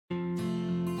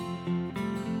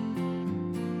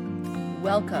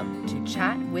Welcome to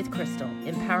Chat with Crystal,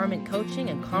 empowerment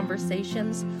coaching and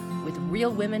conversations with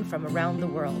real women from around the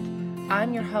world.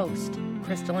 I'm your host,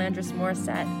 Crystal Andrus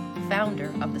Morissette,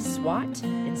 founder of the SWAT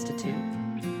Institute.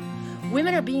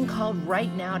 Women are being called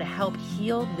right now to help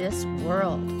heal this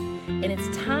world. And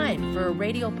it's time for a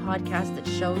radio podcast that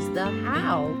shows the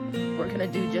how we're going to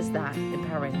do just that,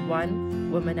 empowering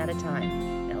one woman at a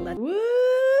time. Now let's...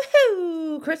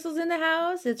 Woo-hoo! Crystal's in the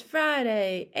house. It's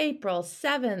Friday, April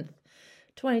 7th.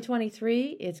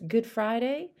 2023. It's Good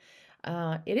Friday.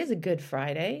 It is a Good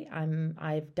Friday.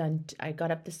 I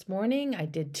got up this morning. I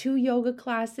did 2 yoga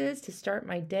classes to start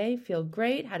my day. Feel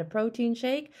great. Had a protein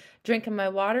shake, drinking my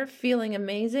water, feeling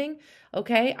amazing.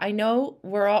 Okay. I know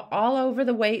we're all over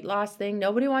the weight loss thing.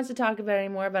 Nobody wants to talk about it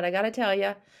anymore, but I got to tell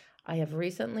you, I have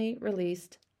recently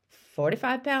released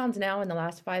 45 pounds now in the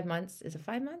last 5 months. Is it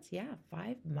 5 months? Yeah.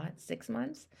 5 months, 6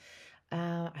 months.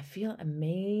 I feel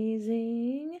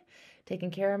amazing.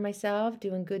 Taking care of myself,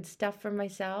 doing good stuff for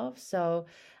myself. So,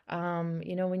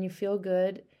 when you feel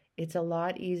good, it's a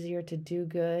lot easier to do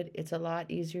good. It's a lot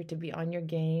easier to be on your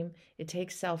game. It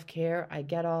takes self-care. I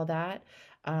get all that.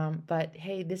 But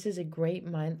hey, this is a great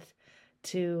month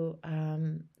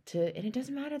and it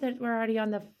doesn't matter that we're already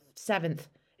on the 7th.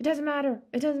 It doesn't matter.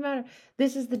 It doesn't matter.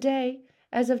 This is the day.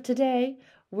 As of today,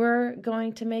 we're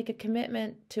going to make a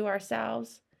commitment to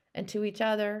ourselves and to each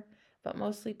other, but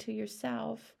mostly to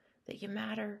yourself, that you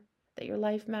matter, that your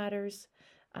life matters,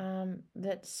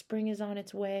 that spring is on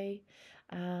its way.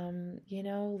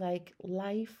 Like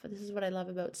life, this is what I love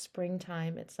about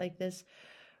springtime. It's like this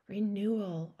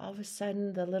renewal. All of a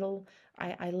sudden,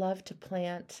 I love to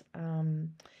plant,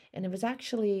 and it was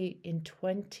actually in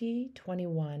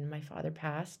 2021, my father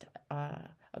passed,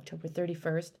 October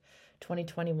 31st,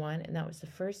 2021, and that was the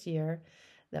first year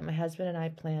that my husband and I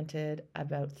planted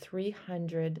about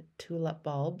 300 tulip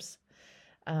bulbs.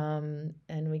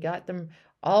 And we got them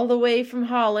all the way from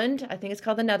Holland. I think it's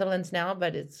called the Netherlands now,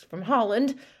 but it's from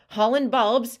Holland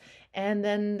bulbs. And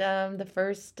then the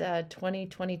first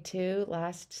 2022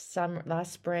 last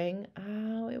spring.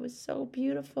 Oh, it was so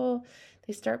beautiful.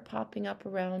 They start popping up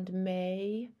around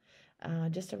May,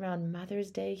 just around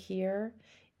Mother's Day here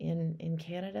in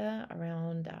Canada,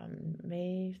 around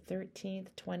May 13th,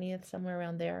 20th, somewhere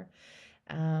around there.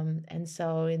 And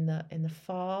so in the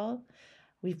fall,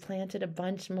 we planted a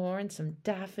bunch more and some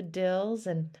daffodils,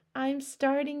 and I'm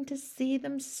starting to see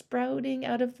them sprouting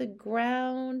out of the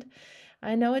ground.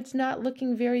 I know it's not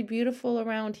looking very beautiful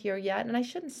around here yet, and I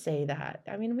shouldn't say that.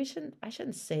 I mean, I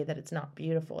shouldn't say that it's not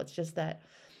beautiful. It's just that,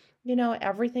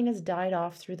 everything has died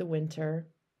off through the winter.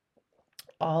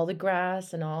 All the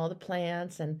grass and all the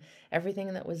plants and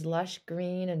everything that was lush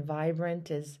green and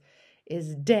vibrant is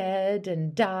dead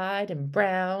and died and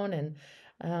brown and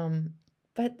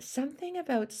but something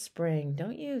about spring,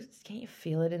 can't you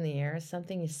feel it in the air?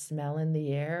 Something you smell in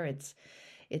the air.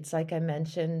 It's like I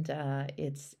mentioned,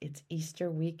 it's Easter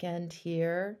weekend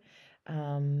here.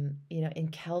 In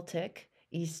Celtic,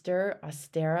 Easter,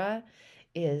 Ostera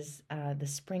is the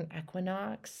spring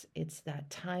equinox. It's that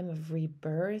time of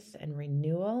rebirth and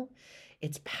renewal.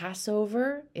 It's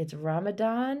Passover. It's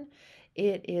Ramadan.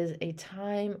 It is a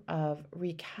time of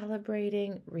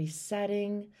recalibrating,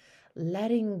 resetting,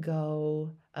 letting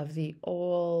go of the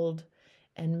old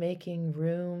and making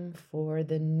room for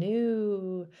the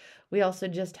new. We also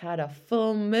just had a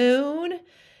full moon.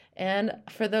 And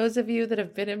for those of you that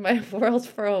have been in my world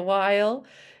for a while,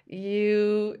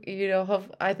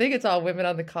 I think it's all women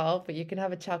on the call, but you can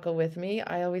have a chuckle with me.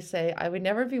 I always say I would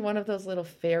never be one of those little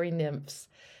fairy nymphs,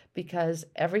 because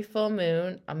every full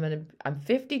moon, I'm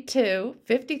 52,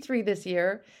 53 this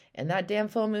year, and that damn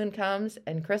full moon comes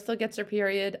and Crystal gets her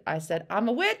period. I said, I'm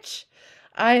a witch.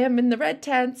 I am in the red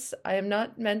tents. I am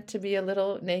not meant to be a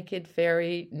little naked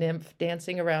fairy nymph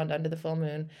dancing around under the full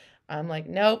moon. I'm like,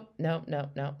 nope.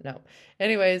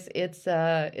 Anyways, it's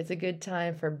a good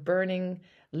time for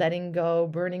letting go,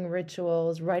 burning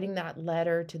rituals, writing that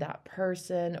letter to that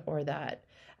person or that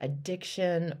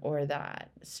addiction or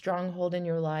that stronghold in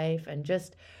your life, and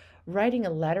just writing a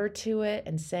letter to it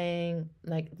and saying,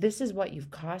 like, this is what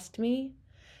you've cost me.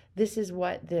 This is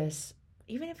what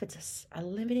even if it's a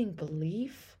limiting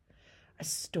belief, a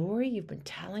story you've been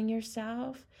telling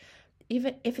yourself,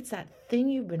 even if it's that thing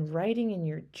you've been writing in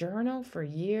your journal for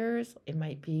years, it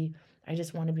might be, I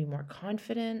just want to be more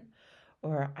confident,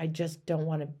 or I just don't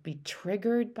want to be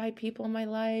triggered by people in my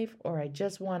life, or I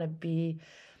just want to be,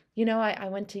 I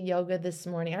went to yoga this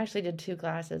morning. I actually did 2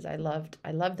 classes. I loved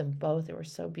them both. They were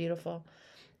so beautiful.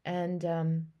 And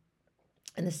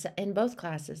in both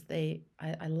classes,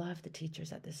 I love the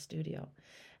teachers at this studio.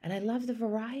 And I love the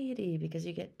variety because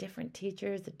you get different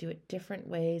teachers that do it different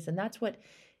ways. And that's what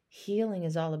healing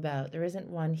is all about. There isn't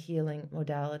one healing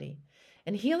modality.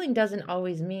 And healing doesn't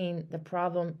always mean the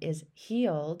problem is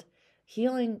healed.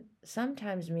 Healing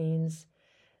sometimes means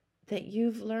that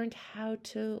you've learned how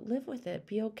to live with it,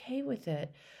 be okay with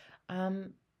it,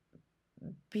 um,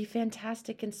 be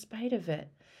fantastic in spite of it.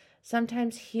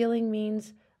 Sometimes healing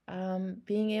means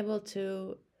being able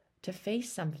to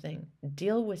face something,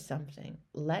 deal with something,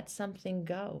 let something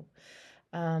go.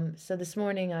 So this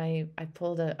morning I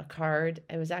pulled a card.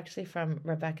 It was actually from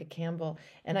Rebecca Campbell.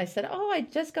 And I said, oh, I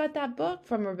just got that book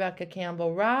from Rebecca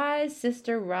Campbell. Rise,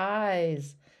 Sister,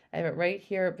 Rise. I have it right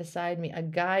here beside me. A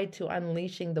Guide to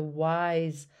Unleashing the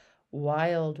Wise,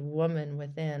 Wild Woman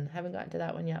Within. Haven't gotten to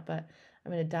that one yet, but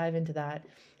I'm going to dive into that.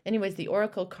 Anyways, the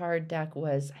Oracle card deck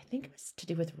was, I think it was to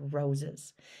do with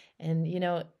roses. And,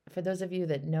 for those of you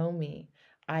that know me,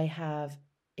 I have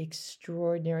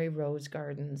extraordinary rose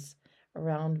gardens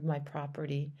around my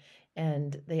property,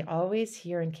 and they always,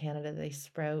 here in Canada,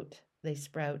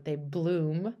 they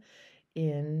bloom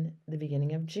in the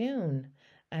beginning of June.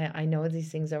 I know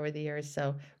these things over the years.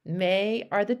 So May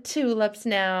are the tulips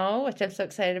now, which I'm so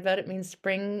excited about. It means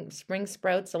spring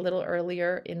sprouts a little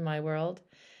earlier in my world.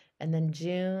 And then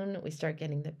June, we start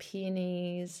getting the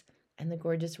peonies and the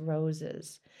gorgeous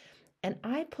roses. And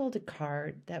I pulled a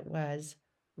card that was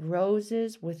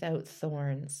roses without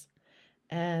thorns.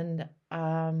 And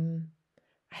I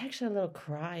actually had a little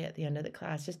cry at the end of the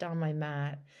class, just on my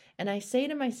mat. And I say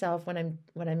to myself when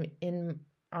I'm in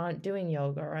on doing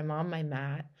yoga, or I'm on my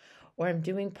mat, or I'm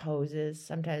doing poses.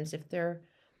 Sometimes if they're,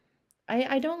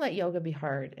 I don't let yoga be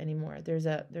hard anymore. There's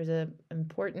a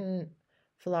important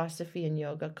philosophy in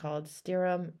yoga called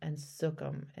stiram and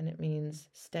sukham, and it means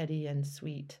steady and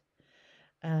sweet.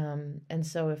 And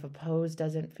so if a pose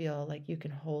doesn't feel like you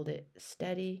can hold it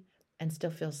steady and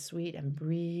still feel sweet and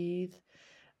breathe,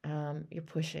 you're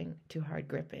pushing too hard,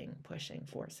 gripping, pushing,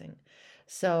 forcing.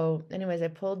 So, anyways, I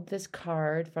pulled this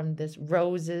card from this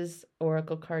Roses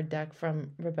Oracle card deck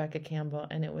from Rebecca Campbell,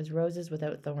 and it was Roses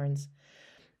Without Thorns.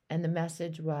 And the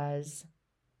message was,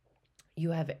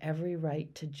 you have every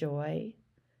right to joy,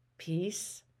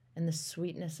 peace, and the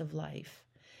sweetness of life.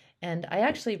 And I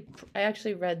actually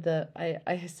read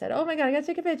I said, oh my God, I gotta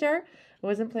take a picture. I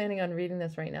wasn't planning on reading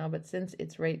this right now, but since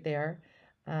it's right there,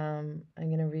 I'm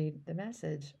going to read the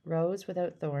message. Rose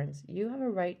without thorns. You have a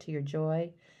right to your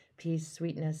joy, peace,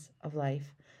 sweetness of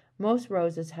life. Most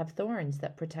roses have thorns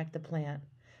that protect the plant.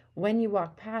 When you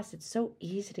walk past, it's so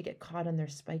easy to get caught on their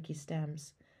spiky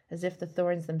stems, as if the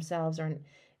thorns themselves are an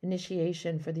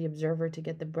initiation for the observer to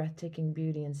get the breathtaking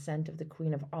beauty and scent of the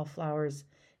queen of all flowers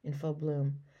in full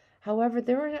bloom. However,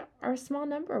 there are a small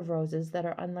number of roses that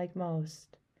are unlike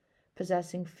most,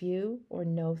 possessing few or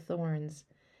no thorns.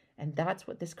 And that's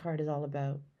what this card is all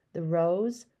about. The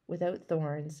rose without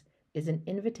thorns is an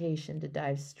invitation to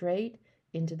dive straight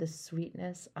into the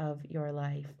sweetness of your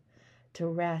life, to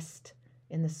rest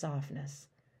in the softness,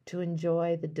 to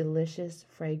enjoy the delicious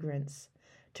fragrance,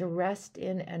 to rest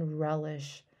in and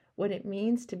relish what it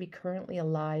means to be currently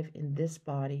alive in this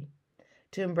body,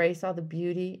 to embrace all the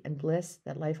beauty and bliss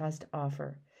that life has to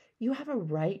offer. You have a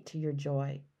right to your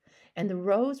joy. And the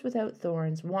rose without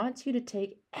thorns wants you to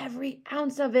take every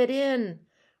ounce of it in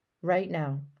right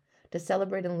now, to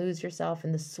celebrate and lose yourself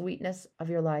in the sweetness of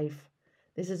your life.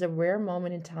 This is a rare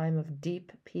moment in time of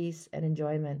deep peace and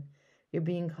enjoyment. You're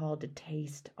being called to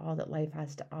taste all that life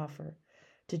has to offer,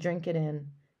 to drink it in.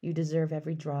 You deserve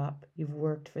every drop. You've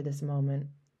worked for this moment.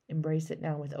 Embrace it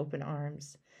now with open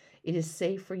arms. It is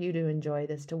safe for you to enjoy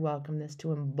this, to welcome this,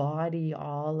 to embody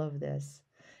all of this.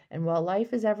 And while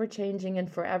life is ever changing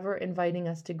and forever inviting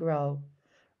us to grow,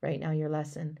 right now your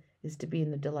lesson is to be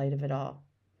in the delight of it all.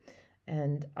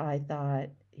 And I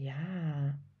thought,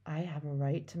 yeah, I have a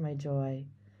right to my joy.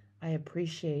 I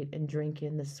appreciate and drink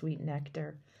in the sweet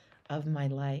nectar of my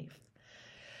life.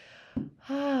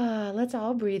 Let's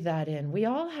all breathe that in. We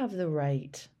all have the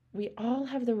right. We all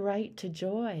have the right to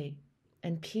joy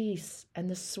and peace and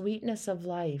the sweetness of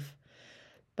life.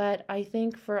 But I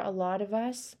think for a lot of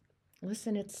us,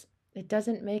 listen, it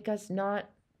doesn't make us not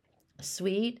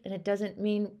sweet, and it doesn't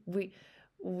mean we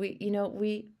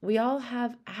all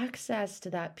have access to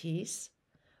that peace.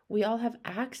 We all have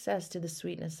access to the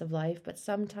sweetness of life, but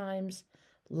sometimes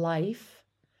life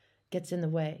gets in the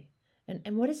way.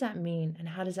 And what does that mean, and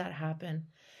how does that happen?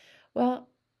 Well,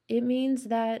 it means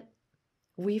that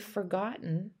we've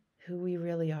forgotten who we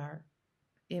really are.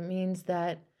 It means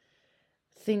that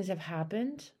things have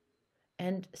happened,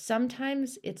 and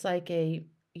sometimes it's like a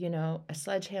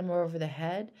sledgehammer over the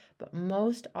head, but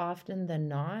most often than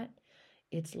not,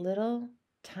 it's little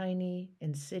tiny,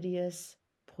 insidious,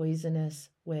 poisonous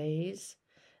ways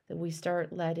that we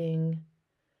start letting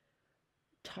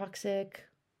toxic,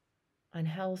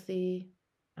 unhealthy,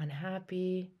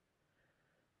 unhappy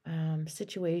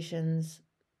situations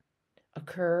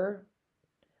occur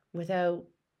without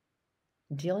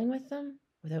dealing with them,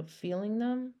 without feeling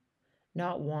them,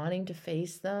 not wanting to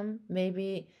face them.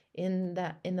 Maybe in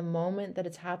the moment that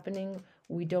it's happening,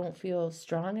 we don't feel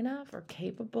strong enough or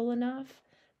capable enough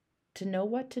to know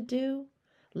what to do,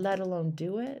 let alone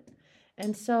do it.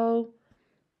 And so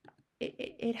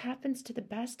it happens to the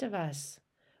best of us.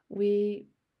 We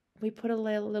put a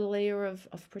little layer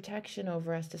of protection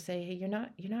over us to say, hey, you're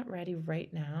not ready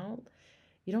right now.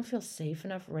 You don't feel safe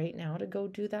enough right now to go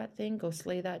do that thing, go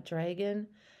slay that dragon.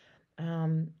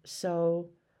 So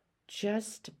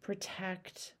just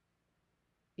protect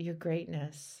your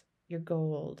greatness, your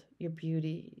gold, your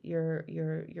beauty, your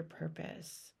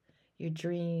purpose, your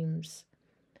dreams,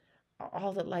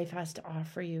 all that life has to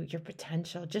offer you, your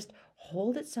potential. Just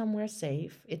hold it somewhere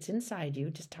safe. It's inside you.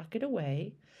 Just tuck it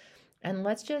away. And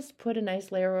let's just put a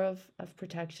nice layer of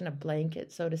protection, a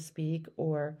blanket, so to speak,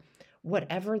 or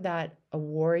whatever that a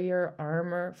warrior,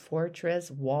 armor, fortress,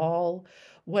 wall,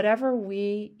 whatever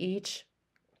we each,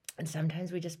 and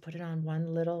sometimes we just put it on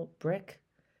one little brick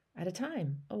at a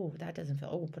time. Oh, that doesn't feel.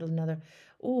 Oh, put another.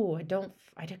 Oh,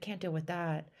 I can't deal with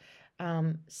that.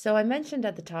 So I mentioned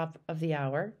at the top of the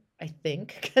hour, I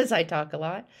think, because I talk a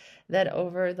lot, that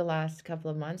over the last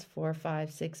couple of months, 4,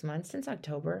 5, 6 months, since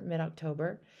October,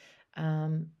 mid-October,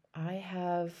 I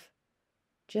have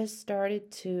just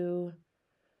started to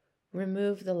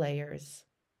remove the layers.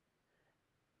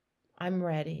 I'm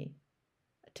ready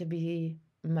to be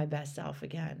my best self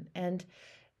again. And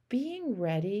being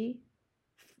ready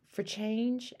for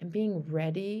change and being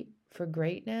ready for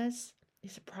greatness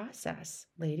is a process,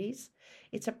 ladies.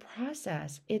 It's a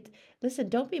process. Listen,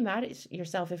 don't be mad at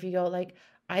yourself if you go like,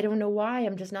 I don't know why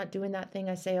I'm just not doing that thing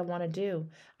I say I want to do.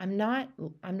 I'm not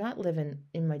living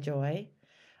in my joy.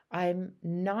 I'm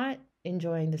not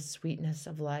enjoying the sweetness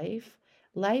of life.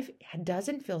 Life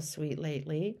doesn't feel sweet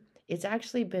lately. It's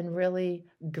actually been really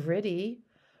gritty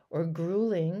or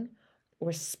grueling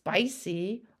or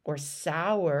spicy or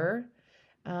sour.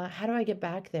 How do I get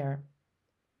back there?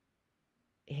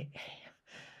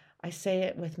 I say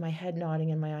it with my head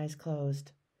nodding and my eyes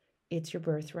closed. It's your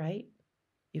birthright.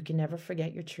 You can never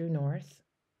forget your true north.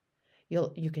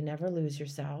 You can never lose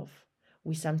yourself.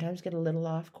 We sometimes get a little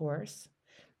off course.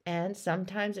 And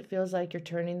sometimes it feels like you're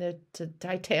turning the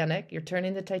Titanic. You're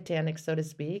turning the Titanic, so to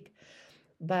speak.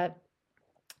 But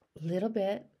little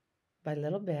bit by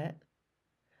little bit,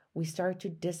 we start to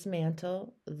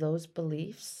dismantle those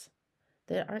beliefs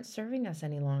that aren't serving us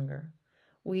any longer.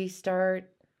 We start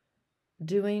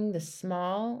doing the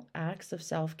small acts of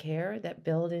self-care that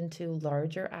build into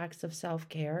larger acts of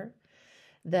self-care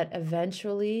that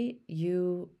eventually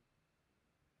you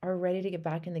are ready to get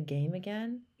back in the game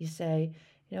again. You say,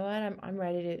 you know what, I'm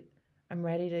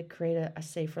ready to create a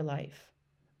safer life,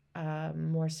 a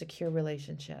more secure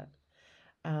relationship.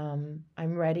 I'm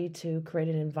ready to create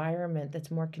an environment that's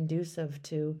more conducive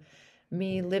to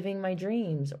me living my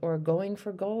dreams or going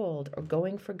for gold or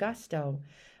going for gusto.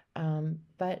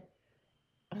 But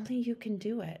only you can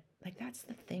do it. Like, that's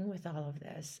the thing with all of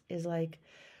this is like,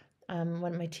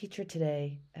 when my teacher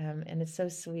today, and it's so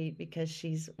sweet because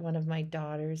she's one of my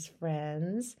daughter's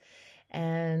friends.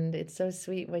 And it's so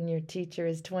sweet when your teacher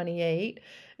is 28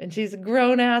 and she's a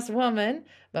grown ass woman.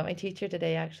 But my teacher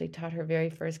today actually taught her very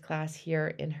first class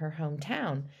here in her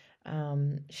hometown.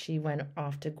 She went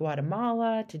off to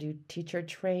Guatemala to do teacher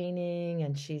training,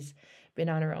 and she's been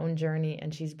on her own journey,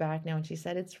 and she's back now. And she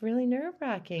said, it's really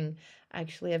nerve-wracking.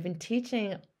 Actually, I've been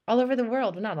teaching all over the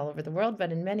world, well, not all over the world,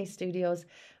 but in many studios.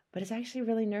 But it's actually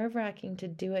really nerve-wracking to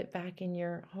do it back in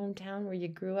your hometown where you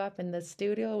grew up, and the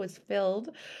studio was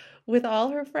filled with all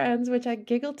her friends, which I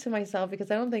giggled to myself because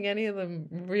I don't think any of them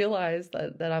realized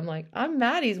that I'm like, I'm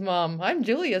Maddie's mom, I'm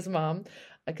Julia's mom,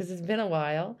 because it's been a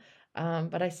while.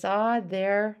 But I saw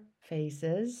their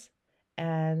faces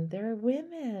and they're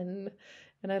women.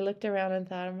 And I looked around and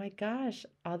thought, oh my gosh,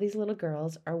 all these little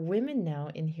girls are women now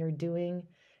in here doing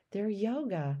their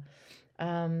yoga.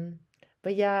 Um,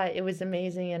 but yeah, it was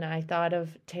amazing. And I thought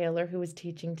of Taylor, who was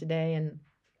teaching today,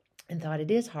 and thought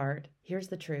it is hard. Here's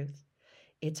the truth.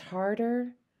 It's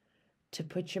harder to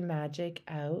put your magic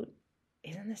out,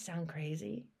 isn't this sound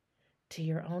crazy, to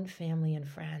your own family and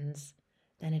friends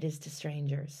than it is to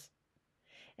strangers.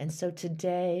 And so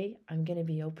today I'm going to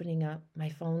be opening up my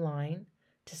phone line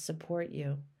to support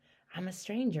you. I'm a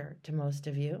stranger to most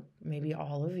of you, maybe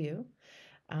all of you.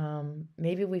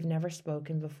 Maybe we've never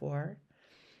spoken before,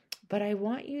 But I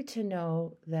want you to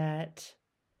know that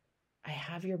I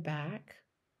have your back.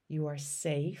 You are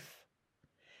safe.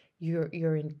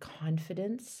 You're in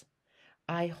confidence.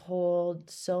 I hold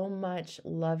so much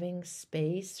loving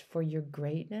space for your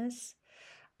greatness.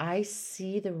 I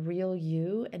see the real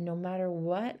you, and no matter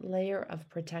what layer of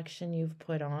protection you've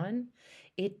put on,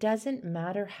 it doesn't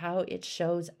matter how it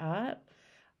shows up.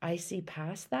 I see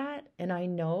past that, and I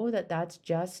know that that's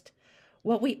just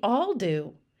what we all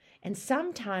do. And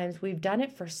sometimes we've done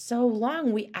it for so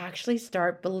long, we actually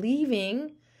start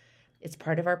believing it's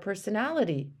part of our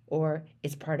personality, or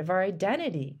it's part of our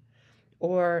identity,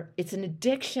 or it's an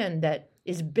addiction that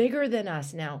is bigger than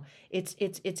us now. It's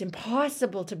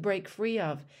impossible to break free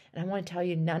of. And I want to tell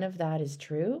you, none of that is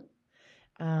true.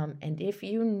 And if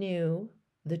you knew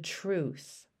the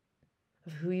truth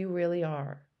of who you really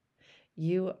are,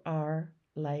 you are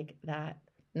like that.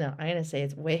 No, I'm going to say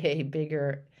it's way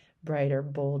bigger, brighter,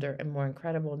 bolder, and more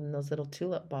incredible than those little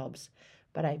tulip bulbs.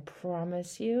 But I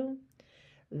promise you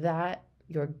that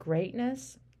your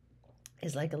greatness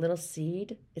is like a little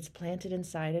seed. It's planted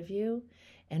inside of you.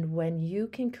 And when you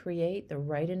can create the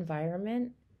right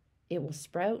environment, it will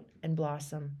sprout and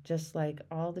blossom, just like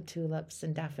all the tulips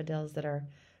and daffodils that are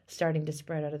starting to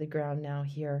spread out of the ground now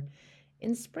here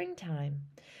in springtime.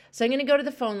 So I'm going to go to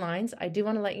the phone lines. I do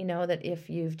want to let you know that if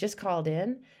you've just called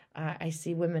in, I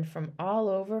see women from all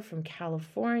over, from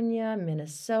California,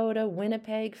 Minnesota,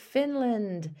 Winnipeg,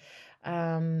 Finland.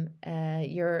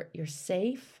 You're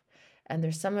safe. And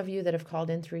there's some of you that have called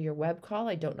in through your web call.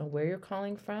 I don't know where you're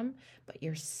calling from, but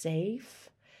you're safe.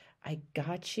 I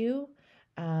got you.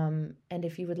 And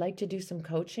if you would like to do some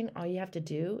coaching, all you have to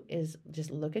do is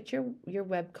just look at your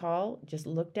web call, just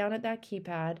look down at that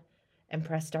keypad and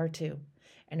press *2.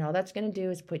 And all that's going to do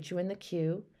is put you in the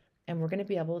queue, and we're going to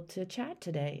be able to chat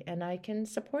today, and I can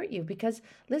support you. Because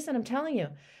listen, I'm telling you,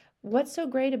 what's so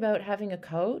great about having a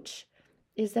coach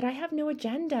is that I have no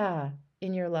agenda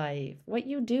in your life. What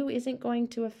you do isn't going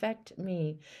to affect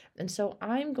me. And so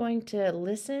I'm going to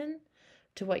listen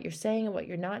to what you're saying and what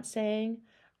you're not saying.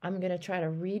 I'm going to try to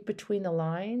read between the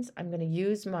lines. I'm going to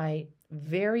use my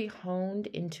very honed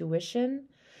intuition.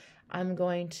 I'm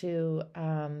going to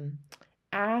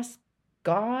ask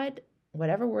God,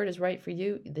 whatever word is right for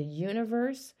you, the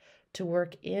universe, to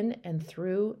work in and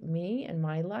through me and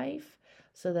my life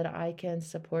so that I can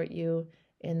support you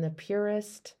in the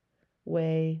purest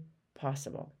way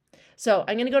possible. So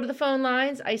I'm going to go to the phone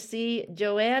lines. I see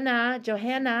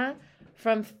Johanna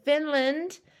from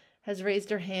Finland has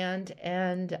raised her hand,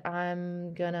 and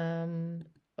I'm going to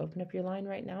open up your line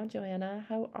right now. Johanna,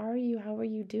 how are you? How are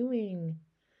you doing?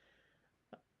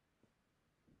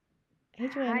 Hey,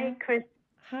 Johanna. Hi, Chris.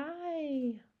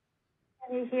 Hi.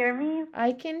 Can you hear me?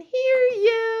 I can hear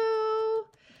you.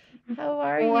 How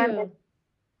are you?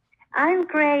 I'm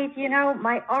great. You know,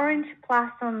 my orange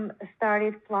blossom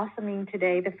started blossoming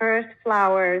today, the first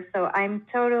flowers. So I'm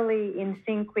totally in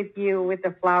sync with you with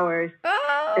the flowers.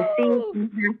 Oh! The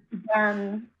season has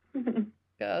begun.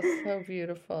 Oh, so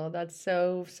beautiful. That's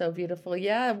so beautiful.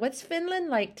 Yeah. What's Finland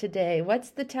like today?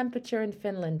 What's the temperature in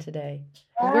Finland today?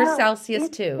 And we're Celsius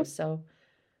too, so.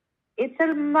 It's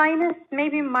a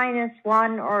maybe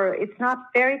 -1, or it's not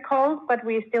very cold, but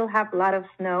we still have a lot of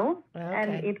snow. Okay.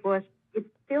 And it's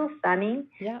still sunny.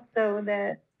 Yeah. So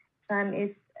the sun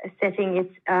is setting.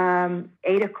 It's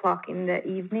 8 o'clock in the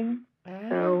evening.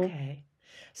 Okay.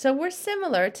 So we're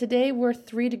similar. Today we're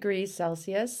 3 degrees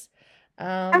Celsius.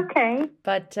 Okay.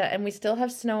 But and we still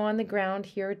have snow on the ground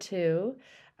here too.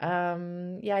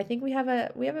 Yeah, I think we have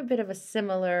a bit of a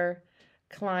similar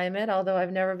climate, although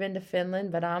I've never been to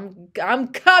Finland, but I'm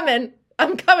coming.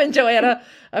 I'm coming, Johanna.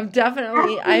 I'm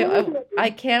definitely I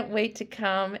can't wait to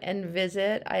come and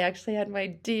visit. I actually had my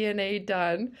DNA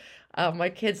done. My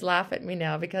kids laugh at me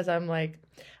now because I'm like,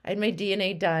 I had my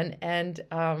DNA done, and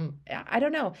I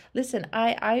don't know. Listen,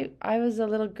 I was a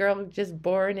little girl just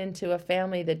born into a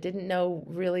family that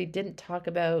didn't talk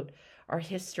about our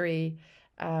history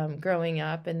growing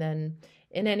up, and then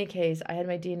in any case, I had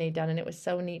my DNA done, and it was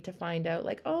so neat to find out,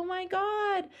 like, oh my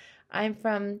God, I'm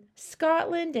from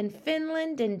Scotland and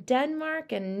Finland and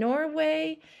Denmark and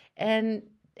Norway, and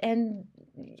I'm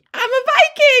a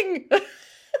Viking.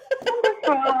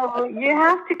 Wonderful. You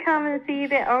have to come and see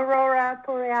the Aurora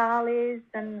Borealis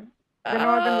and the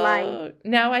Northern Lights.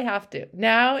 Now I have to.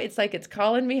 Now it's like it's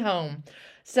calling me home.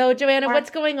 So, Johanna, what's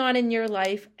going on in your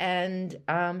life, and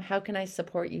how can I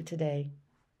support you today?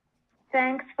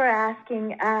 Thanks for asking.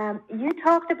 You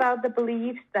talked about the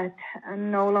beliefs that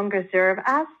no longer serve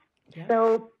us. Yeah.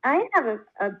 So I have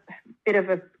a bit of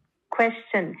a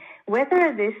question, whether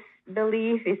this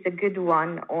belief is a good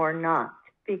one or not,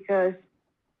 because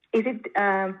is it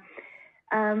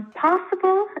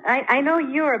Possible. I know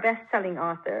you're a best-selling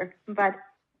author, but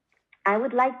I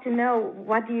would like to know,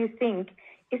 what do you think?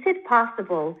 Is it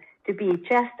possible to be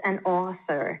just an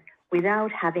author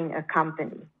without having a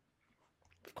company?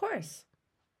 Of course.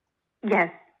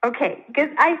 Yes. Okay. Because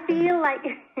I feel like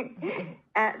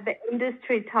the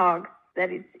industry talks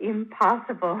that it's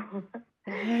impossible.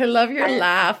 I love your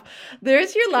laugh.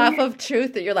 There's your laugh of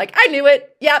truth that you're like, I knew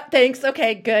it. Yep, thanks.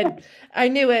 Okay, good. I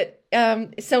knew it.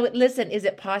 So listen, is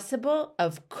it possible?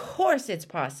 Of course it's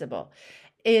possible.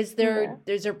 Is there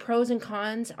pros and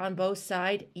cons on both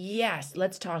sides? Yes,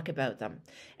 let's talk about them.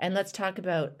 And let's talk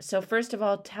about, so first of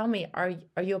all, tell me, are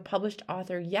you a published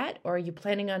author yet, or are you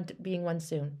planning on being one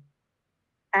soon?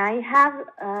 I have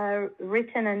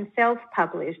written and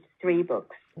self-published 3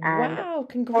 books. Wow,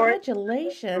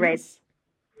 congratulations.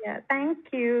 Yeah, thank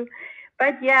you.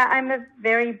 But yeah, I'm a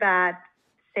very bad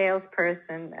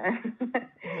salesperson.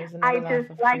 I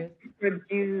just like to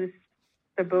produce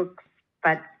the books,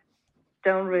 but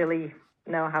don't really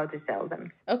know how to sell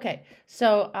them. Okay.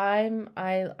 So I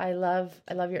love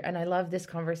and I love this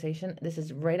conversation. This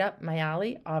is right up my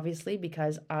alley, obviously,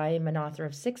 because I am an author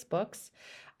of 6 books.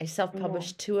 I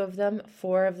self-published 2 of them.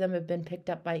 4 of them have been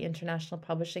picked up by international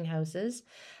publishing houses.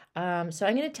 So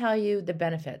I'm going to tell you the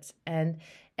benefits and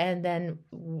then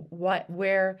why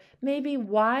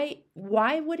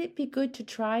would it be good to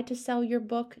try to sell your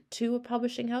book to a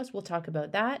publishing house? We'll talk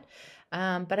about that.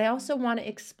 But I also want to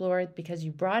explore, because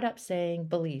you brought up saying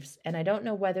beliefs, and I don't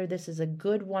know whether this is a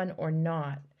good one or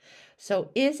not. So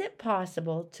is it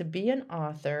possible to be an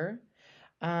author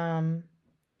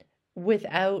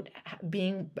without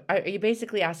being, are you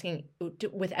basically asking,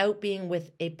 without being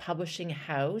with a publishing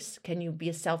house? Can you be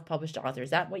a self-published author? Is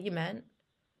that what you meant?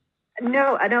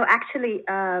 No, actually,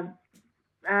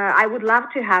 I would love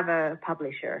to have a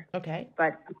publisher. Okay.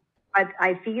 But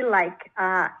I feel like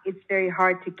it's very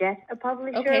hard to get a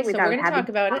publisher. Okay, so we're going to talk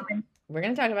about it. We're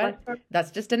going to talk about it.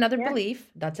 That's just another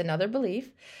belief. That's another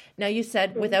belief. Now, you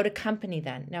said without a company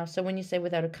then. Now, so when you say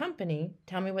without a company,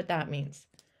 tell me what that means.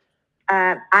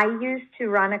 I used to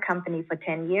run a company for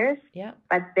 10 years. Yeah.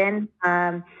 But then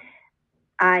I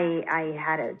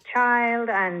had a child,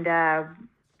 and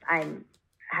I'm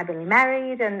happily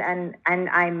married, and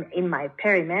I'm in my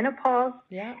perimenopause.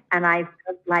 Yeah. And I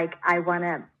felt like I want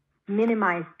to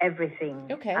minimize everything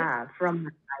from my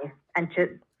life, and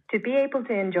to be able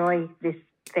to enjoy this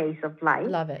phase of life.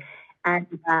 Love it. And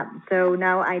so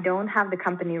now I don't have the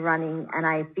company running, and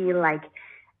I feel like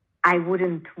I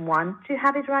wouldn't want to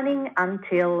have it running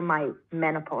until my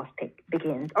menopause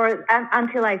begins, or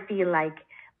until I feel like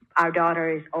our daughter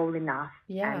is old enough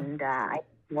and I have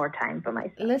more time for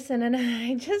myself. Listen, and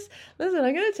I'm going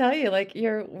to tell you, like,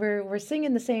 we're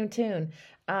singing the same tune.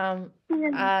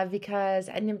 Because,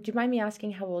 and do you mind me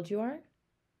asking how old you are?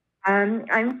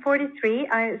 I'm 43,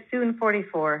 soon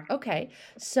 44. Okay.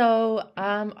 So,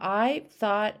 I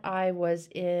thought I was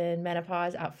in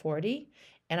menopause at 40,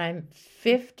 and I'm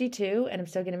 52, and I'm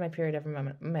still getting my period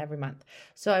every month.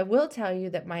 So I will tell you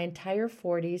that my entire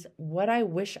 40s, what I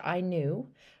wish I knew,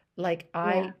 like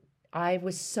I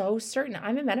was so certain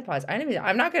I'm in menopause.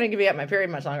 I'm not going to be at my period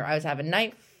much longer. I was having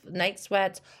night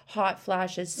sweats, hot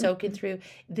flashes, soaking through.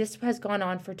 This has gone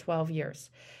on for 12 years.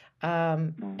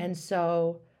 And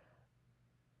so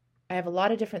I have a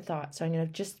lot of different thoughts. So I'm going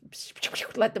to just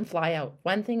let them fly out.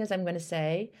 One thing is I'm going to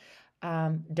say,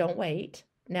 don't wait.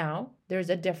 Now, there's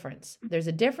a difference. There's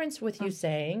a difference with you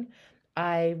saying,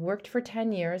 I worked for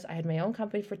 10 years. I had my own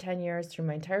company for 10 years through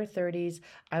my entire 30s.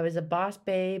 I was a boss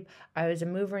babe. I was a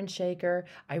mover and shaker.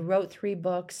 I wrote 3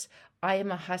 books. I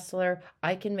am a hustler.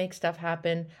 I can make stuff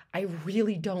happen. I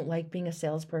really don't like being a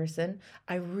salesperson.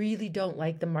 I really don't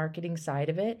like the marketing side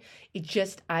of it.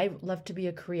 I love to be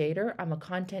a creator. I'm a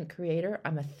content creator.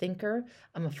 I'm a thinker.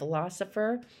 I'm a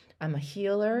philosopher. I'm a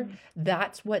healer.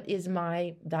 That's what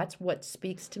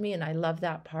speaks to me. And I love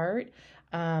that part.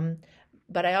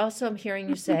 But I also am hearing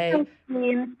you say,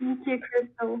 Thank you,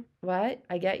 Crystal. What?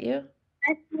 I get you?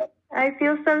 I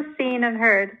feel so seen and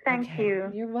heard. Thank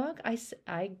you. You're welcome.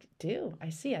 I do. I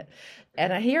see it.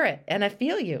 And I hear it. And I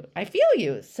feel you.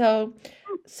 So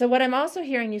what I'm also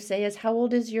hearing you say is, how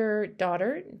old is your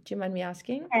daughter? Do you mind me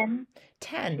asking? 10.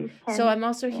 10. So I'm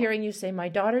also hearing you say, my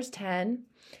daughter's 10.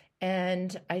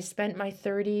 And I spent my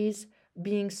 30s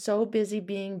being so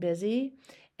busy.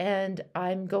 And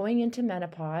I'm going into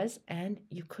menopause, and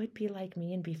you could be like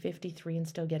me and be 53 and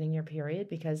still getting your period,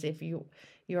 because if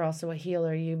you're also a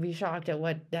healer, you'd be shocked at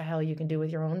what the hell you can do with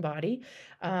your own body.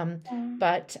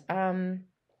 But I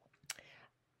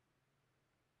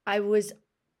was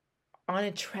on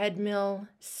a treadmill,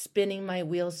 spinning my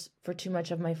wheels for too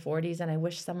much of my 40s. And I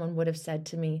wish someone would have said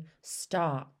to me,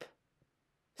 stop,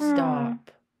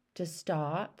 just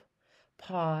stop,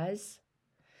 pause,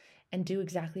 and do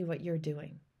exactly what you're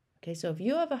doing. Okay, so if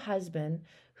you have a husband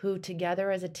who together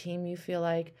as a team, you feel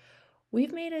like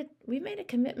we've made a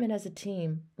commitment as a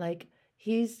team, like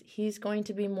he's going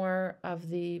to be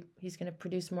he's going to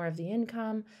produce more of the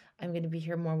income. I'm going to be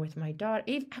here more with my daughter.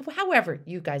 However,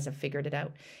 you guys have figured it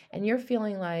out. And you're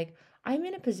feeling like I'm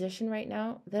in a position right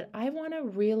now that I want to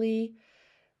really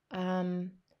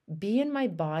be in my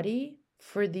body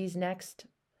for these next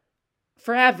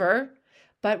forever,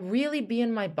 but really be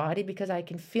in my body because I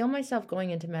can feel myself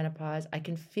going into menopause. I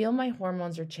can feel my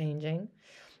hormones are changing.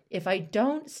 If I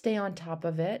don't stay on top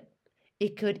of it,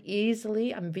 it could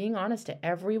easily, I'm being honest to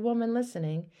every woman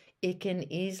listening, it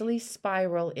can easily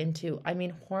spiral into,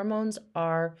 hormones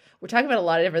we're talking about a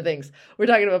lot of different things. We're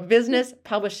talking about business,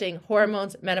 publishing,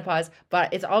 hormones, menopause,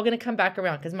 but it's all going to come back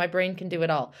around because my brain can do it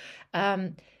all.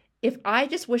 If I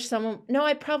just wish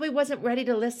I probably wasn't ready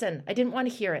to listen. I didn't want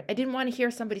to hear it. I didn't want to hear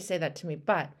somebody say that to me,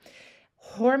 but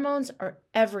hormones are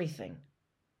everything.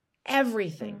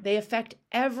 Everything. They affect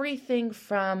everything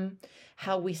from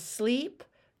how we sleep,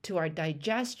 to our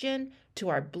digestion, to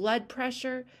our blood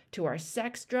pressure, to our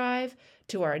sex drive,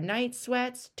 to our night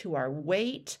sweats, to our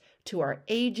weight, to our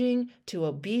aging, to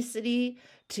obesity,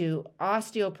 to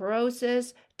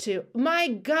osteoporosis, to, my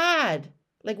God,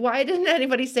 like, why didn't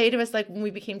anybody say to us, like, when we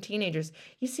became teenagers,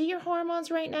 you see your hormones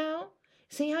right now?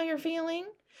 See how you're feeling?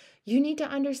 You need to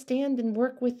understand and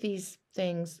work with these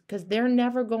things because they're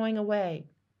never going away.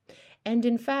 And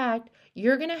in fact,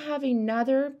 you're going to have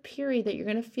another period that you're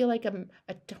going to feel like a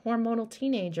hormonal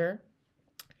teenager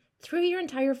through your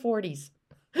entire 40s,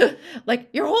 like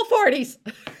your whole 40s.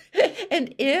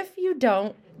 And if you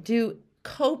don't do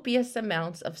copious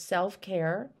amounts of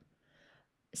self-care,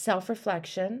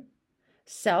 self-reflection,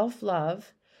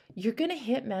 self-love, you're going to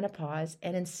hit menopause.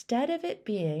 And instead of it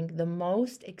being the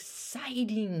most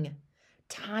exciting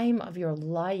time of your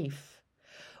life,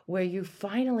 where you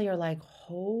finally are like,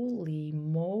 holy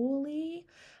moly,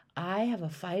 I have a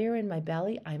fire in my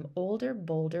belly. I'm older,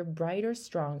 bolder, brighter,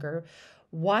 stronger,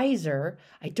 wiser.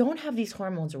 I don't have these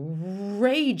hormones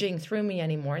raging through me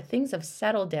anymore. Things have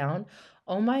settled down.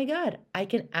 Oh my God, I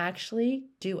can actually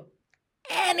do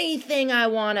anything I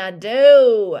want to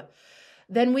do.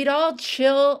 Then we'd all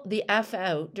chill the F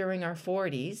out during our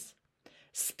 40s,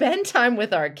 spend time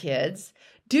with our kids,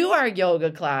 do our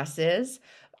yoga classes,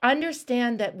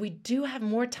 understand that we do have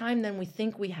more time than we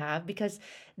think we have because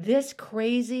this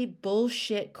crazy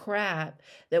bullshit crap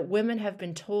that women have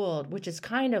been told, which is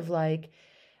kind of like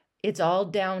it's all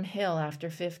downhill after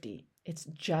 50. It's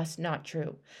just not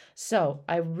true. So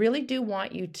I really do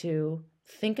want you to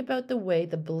think about the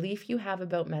belief you have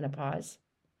about menopause.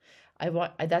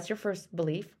 That's your first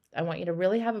belief. I want you to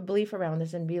really have a belief around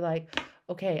this and be like,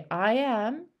 okay, I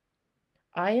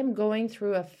am going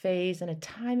through a phase and a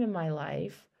time in my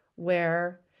life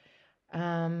where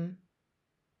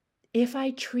if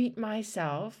I treat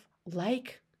myself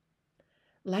like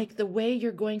the way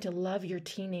you're going to love your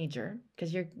teenager,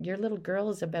 because your little girl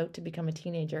is about to become a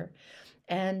teenager,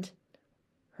 and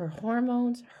her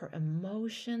hormones, her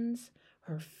emotions,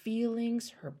 her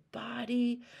feelings, her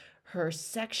body, her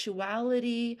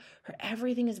sexuality, her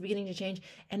everything is beginning to change.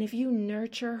 And if you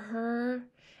nurture her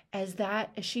as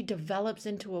she develops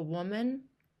into a woman,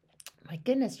 my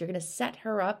goodness, you're going to set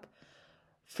her up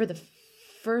for the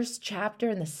first chapter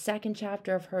and the second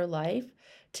chapter of her life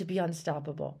to be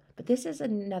unstoppable. But this is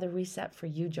another reset for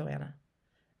you, Johanna.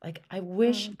 Like, I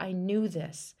wish I knew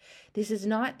this. This is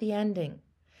not the ending.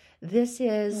 This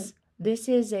is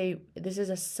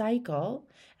a cycle,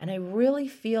 and I really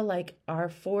feel like our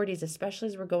 40s, especially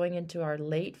as we're going into our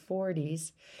late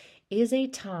 40s, is a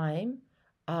time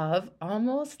of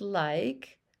almost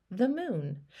like the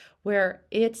moon, where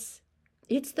it's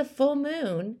the full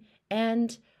moon,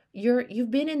 and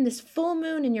you've been in this full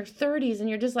moon in your 30s, and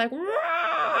you're just like,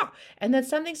 rah! And then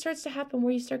something starts to happen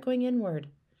where you start going inward,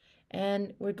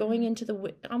 and we're going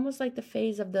into almost like the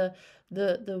phase of the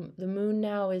moon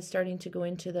now is starting to go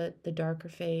into the darker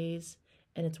phase,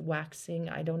 and it's waxing.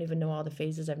 I don't even know all the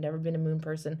phases. I've never been a moon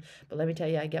person, but let me tell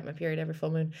you, I get my period every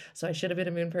full moon, so I should have been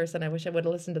a moon person. I wish I would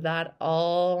have listened to that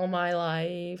all my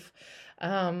life.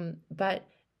 But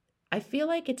I feel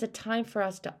like it's a time for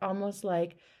us to almost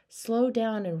like slow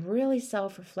down and really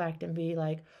self-reflect and be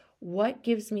like, what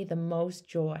gives me the most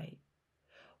joy?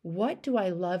 What do I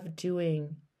love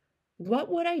doing? What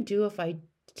would I do if I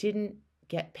didn't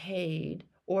get paid?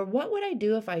 Or what would I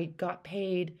do if I got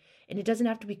paid and it doesn't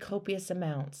have to be copious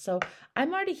amounts? So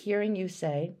I'm already hearing you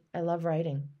say, I love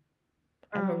writing.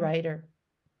 I'm a writer.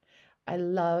 I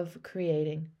love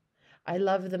creating. I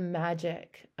love the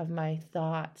magic of my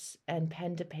thoughts and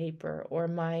pen to paper, or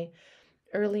my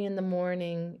early in the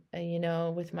morning,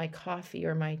 with my coffee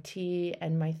or my tea,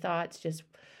 and my thoughts just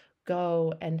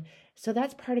go. And so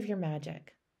that's part of your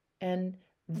magic. And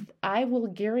I will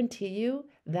guarantee you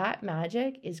that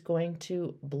magic is going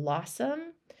to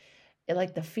blossom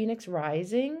like the phoenix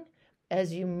rising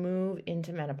as you move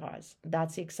into menopause.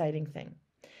 That's the exciting thing.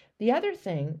 The other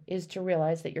thing is to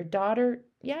realize that your daughter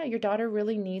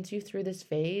really needs you through this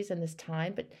phase and this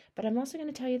time, but I'm also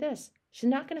going to tell you this. She's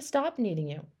not going to stop needing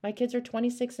you. My kids are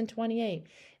 26 and 28.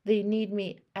 They need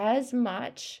me as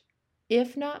much,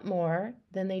 if not more,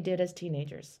 than they did as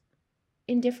teenagers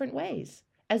in different ways.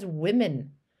 As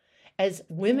women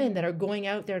that are going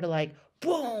out there to like,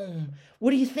 boom,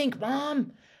 what do you think,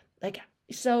 mom? Like,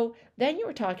 so then you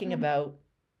were talking about,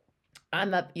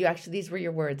 these were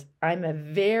your words. I'm a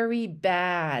very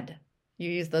bad, you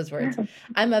use those words.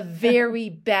 I'm a very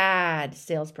bad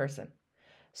salesperson.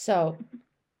 So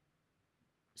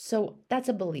that's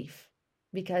a belief,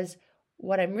 because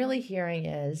what I'm really hearing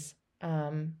is,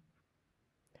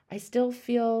 I still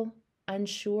feel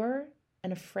unsure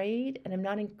and afraid, and I'm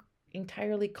not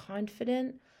entirely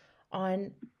confident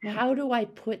on how do I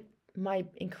put my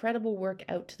incredible work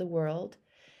out to the world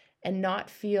and not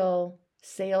feel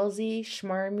salesy,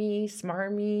 schmarmy,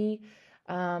 smarmy,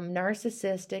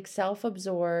 narcissistic,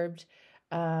 self-absorbed.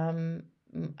 How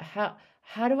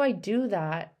do I do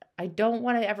that? I don't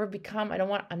want to ever become,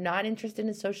 I'm not interested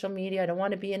in social media. I don't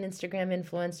want to be an Instagram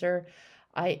influencer.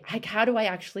 How do I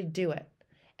actually do it?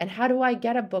 And how do I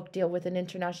get a book deal with an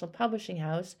international publishing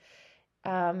house?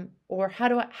 Or how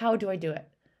do I do it?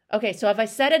 Okay, so have I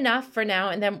said enough for now?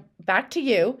 And then back to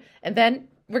you, and then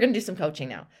we're going to do some coaching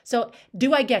now. So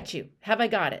do I get you? Have I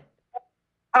got it?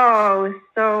 Oh,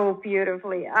 so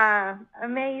beautifully.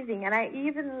 Amazing. And I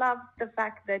even love the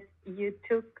fact that you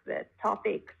took the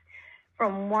topics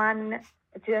from one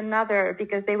to another,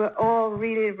 because they were all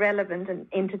really relevant and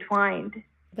intertwined.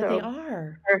 But they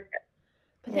are. Perfect.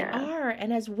 But they are.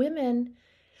 And as women,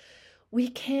 we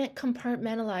can't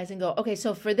compartmentalize and go, okay,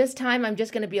 so for this time, I'm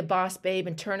just going to be a boss babe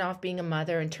and turn off being a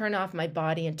mother and turn off my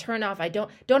body and turn off. I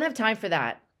don't have time for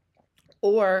that.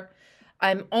 Or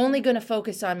I'm only going to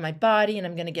focus on my body and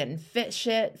I'm going to get in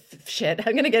shit.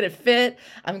 I'm going to get it fit.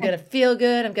 I'm going to feel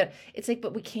good. It's like,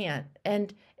 but we can't.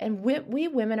 And we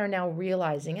women are now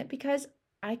realizing it, because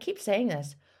I keep saying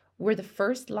this. We're the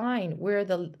first line. We're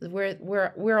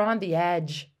on the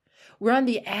edge. We're on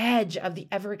the edge of the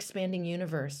ever-expanding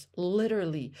universe,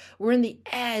 literally. We're on the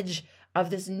edge of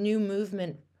this new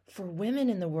movement for women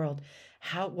in the world.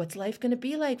 What's life going to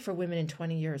be like for women in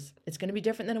 20 years? It's going to be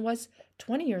different than it was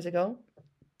 20 years ago.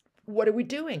 What are we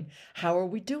doing? How are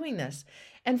we doing this?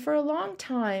 And for a long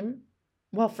time,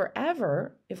 well,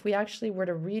 forever, if we actually were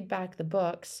to read back the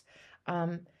books,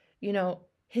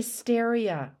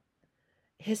 hysteria,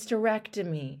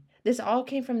 hysterectomy, this all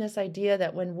came from this idea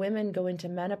that when women go into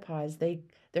menopause,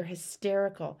 they're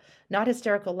hysterical, not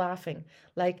hysterical laughing,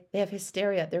 like they have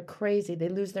hysteria, they're crazy, they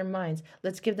lose their minds.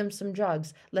 Let's give them some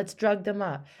drugs. Let's drug them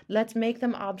up. Let's make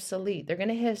them obsolete. They're going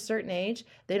to hit a certain age.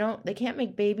 They can't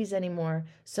make babies anymore,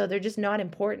 so they're just not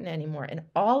important anymore. And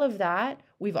all of that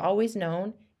we've always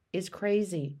known is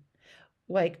crazy.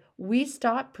 Like, we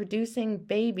stop producing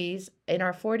babies in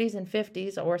our 40s and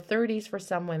 50s or 30s for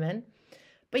some women,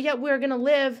 but yet we're going to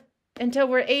live until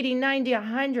we're 80, 90,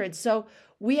 100. So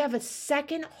we have a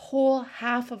second whole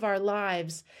half of our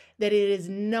lives that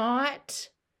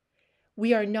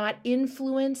we are not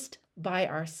influenced by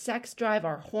our sex drive,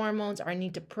 our hormones, our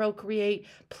need to procreate,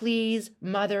 please,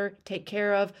 mother, take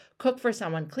care of, cook for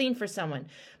someone, clean for someone,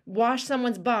 wash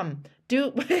someone's bum,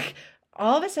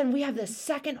 all of a sudden we have this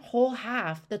second whole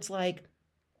half that's like,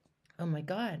 oh my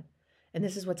God. And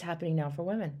this is what's happening now for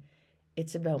women.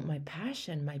 It's about my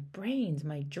passion, my brains,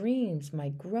 my dreams, my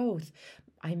growth.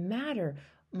 I matter,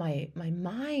 my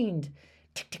mind.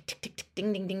 Tick, tick, tick, tick, tick,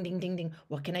 ding, ding, ding, ding, ding, ding.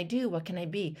 What can I do? What can I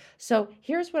be? So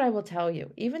here's what I will tell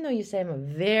you. Even though you say I'm a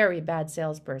very bad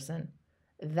salesperson,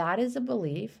 that is a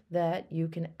belief that you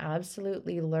can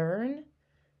absolutely learn,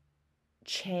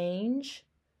 change,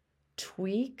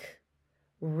 tweak,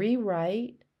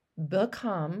 rewrite,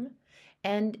 become,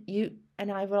 and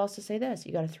I would also say this,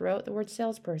 you got to throw out the word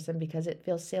salesperson, because it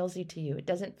feels salesy to you. It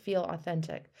doesn't feel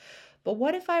authentic. But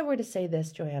what if I were to say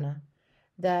this, Johanna,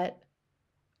 that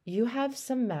you have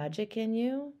some magic in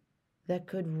you that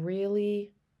could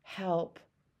really help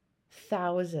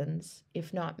thousands,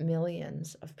 if not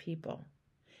millions of people.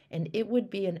 And it would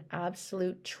be an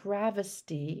absolute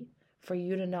travesty for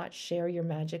you to not share your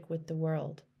magic with the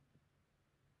world.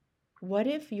 What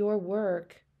if your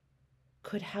work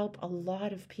could help a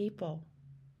lot of people?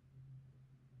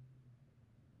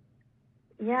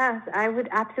 Yes, I would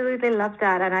absolutely love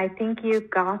that. And I think you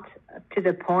got to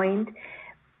the point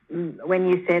when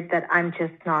you said that I'm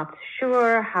just not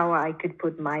sure how I could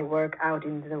put my work out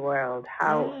into the world,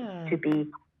 how to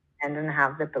be and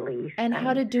have the belief. And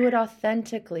how to do it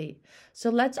authentically.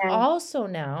 So let's and, also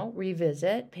now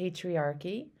revisit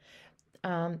patriarchy,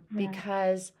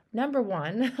 because number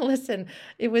one, listen,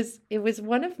 it was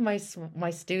one of my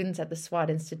students at the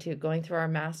SWAT Institute going through our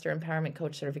Master Empowerment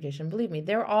Coach certification. Believe me,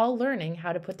 they're all learning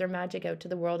how to put their magic out to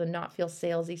the world and not feel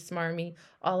salesy, smarmy,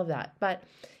 all of that. But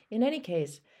in any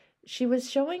case, she was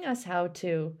showing us how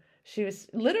to. She was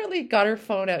literally got her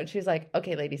phone out and she was like,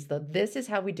 okay, ladies, so this is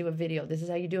how we do a video. This is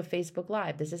how you do a Facebook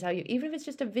Live. This is how you, even if it's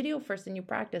just a video first and you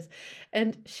practice.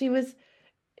 And it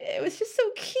was just so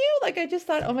cute. Like, I just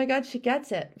thought, oh my God, she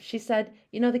gets it. She said,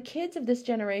 the kids of this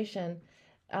generation,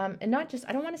 and not just,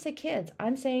 I don't want to say kids,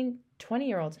 I'm saying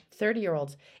 20-year-olds,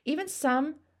 30-year-olds, even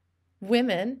some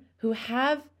women who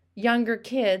have younger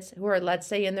kids who are, let's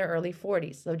say, in their early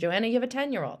 40s. So Johanna, you have a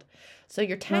 10-year-old. So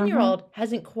your 10-year-old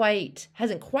hasn't quite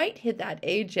hit that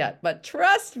age yet. But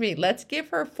trust me, let's give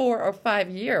her 4 or 5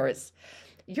 years.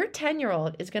 Your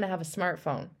 10-year-old is going to have a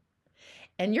smartphone.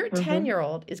 And your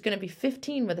 10-year-old is going to be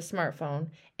 15 with a smartphone.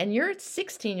 And your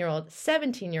 16-year-old,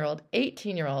 17-year-old,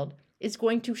 18-year-old is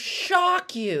going to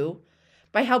shock you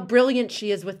by how brilliant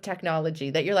she is with technology,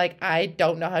 that you're like, I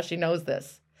don't know how she knows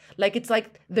this. Like, it's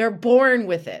like they're born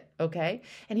with it, okay?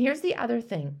 And here's the other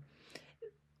thing.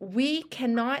 We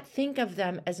cannot think of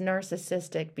them as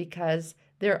narcissistic because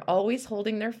they're always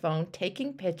holding their phone,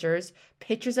 taking pictures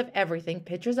of everything,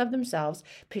 pictures of themselves,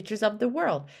 pictures of the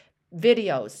world,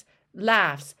 videos,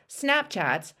 laughs,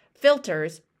 Snapchats,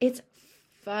 filters. It's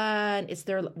fun.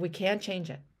 We can't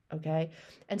change it, okay?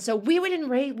 And so we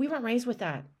weren't raised with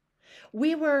that.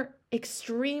 We were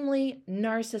extremely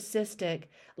narcissistic.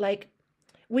 Like,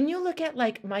 when you look at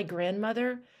like my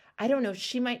grandmother, I don't know,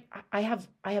 I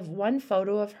have one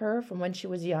photo of her from when she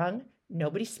was young.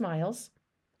 Nobody smiles.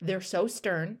 They're so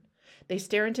stern. They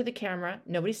stare into the camera.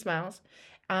 Nobody smiles.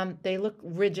 They look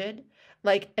rigid.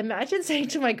 Like, imagine saying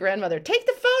to my grandmother, take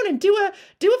the phone and do a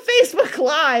Facebook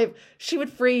Live. She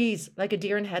would freeze like a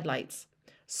deer in headlights.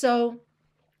 So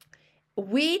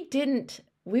we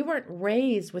weren't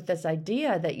raised with this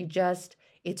idea that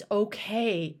it's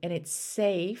okay and it's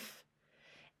safe.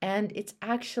 And it's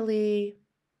actually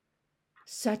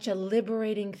such a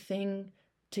liberating thing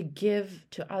to give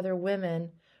to other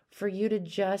women, for you to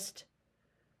just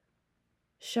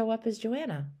show up as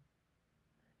Johanna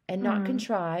and not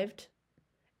contrived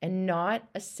and not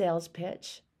a sales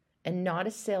pitch and not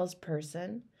a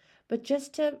salesperson, but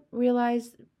just to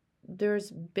realize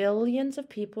there's billions of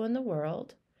people in the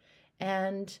world.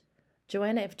 And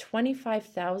Johanna, if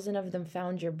 25,000 of them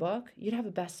found your book, you'd have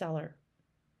a bestseller.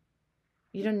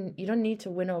 You don't need to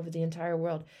win over the entire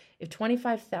world. If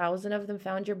 25,000 of them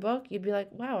found your book, you'd be like,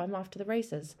 wow, I'm off to the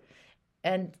races.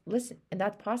 And listen, and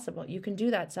that's possible. You can do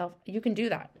that, You can do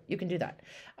that.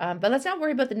 But let's not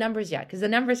worry about the numbers yet, because the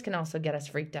numbers can also get us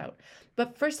freaked out.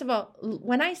 But first of all,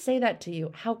 when I say that to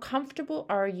you, how comfortable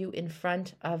are you in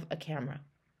front of a camera?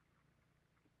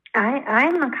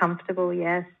 I'm comfortable,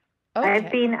 yes.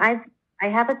 Okay. I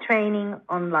have a training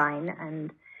online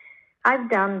and I've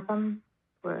done some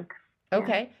work.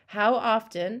 Okay. Yeah. How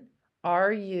often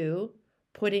are you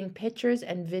putting pictures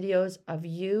and videos of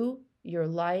you, your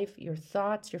life, your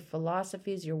thoughts, your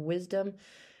philosophies, your wisdom,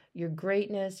 your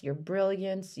greatness, your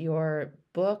brilliance, your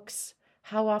books?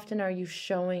 How often are you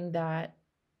showing that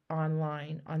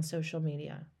online, on social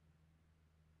media?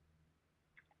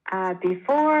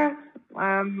 Before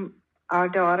our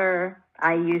daughter,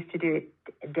 I used to do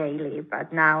it daily,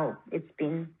 but now it's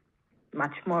been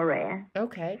much more rare.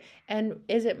 Okay. And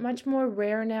is it much more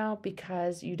rare now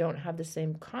because you don't have the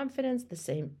same confidence, the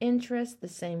same interest, the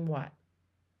same what?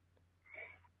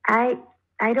 I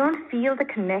don't feel the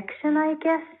connection, I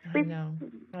guess.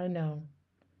 I know.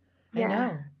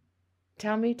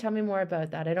 Tell me more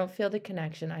about that. I don't feel the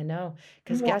connection. I know.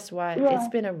 Because guess what? Yeah. It's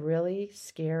been a really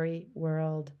scary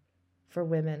world for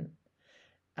women.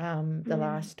 The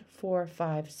last 4,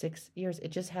 5, 6 years, it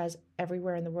just has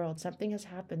everywhere in the world. Something has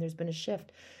happened. There's been a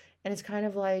shift. And it's kind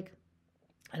of like,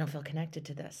 I don't feel connected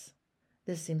to this.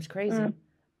 This seems crazy.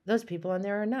 Those people on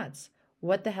there are nuts.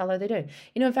 What the hell are they doing?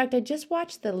 In fact, I just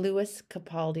watched the Louis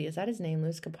Capaldi, is that his name?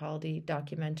 Louis Capaldi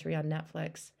documentary on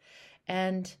Netflix.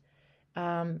 And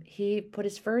he put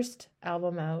his first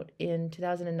album out in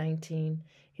 2019.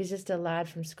 He's just a lad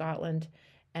from Scotland.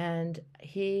 And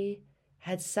he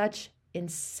had such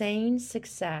insane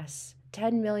success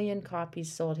 10 million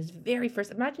copies sold. His very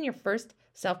first, imagine your first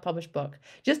self-published book.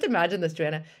 Just imagine this,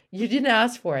 Johanna. You didn't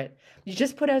ask for it. You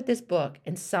just put out this book,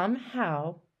 and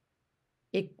somehow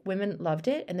women loved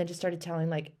it, and then just started telling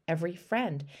like every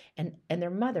friend and their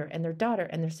mother and their daughter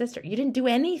and their sister. You didn't do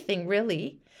anything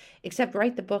really except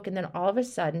write the book, and then all of a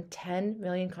sudden 10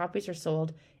 million copies are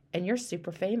sold, and you're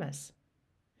super famous,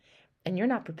 and you're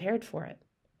not prepared for it.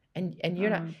 And you're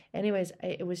not. Anyways,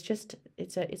 it was just,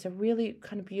 it's a really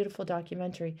kind of beautiful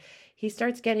documentary. He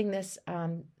starts getting this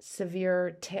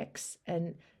severe tics,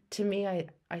 and to me,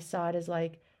 I saw it as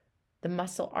like the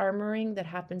muscle armoring that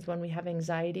happens when we have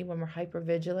anxiety, when we're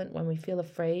hypervigilant, when we feel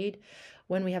afraid,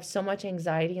 when we have so much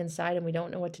anxiety inside and we don't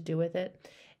know what to do with it.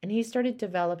 And he started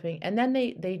developing, and then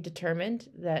they determined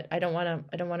that I don't want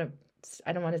to,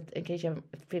 in case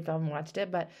people haven't watched it,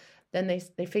 but then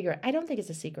they figure, I don't think it's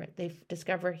a secret. They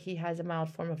discover he has a mild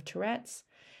form of Tourette's,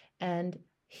 and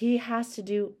he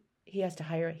either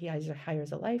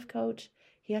hires a life coach.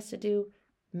 He has to do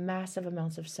massive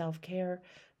amounts of self-care,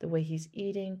 the way he's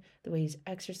eating, the way he's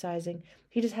exercising.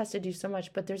 He just has to do so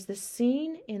much. But there's this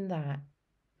scene in that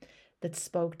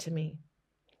spoke to me.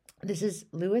 This is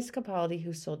Louis Capaldi,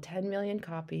 who sold 10 million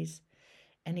copies,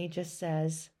 and he just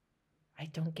says, I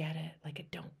don't get it. Like, I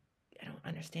don't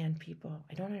understand people.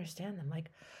 I don't understand them.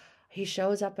 Like, he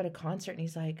shows up at a concert and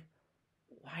he's like,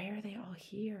 why are they all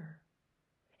here?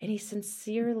 And he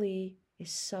sincerely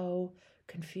is so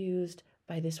confused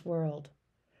by this world.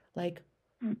 Like,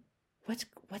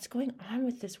 what's going on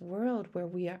with this world where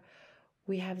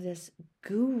we have this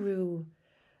guru,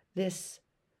 this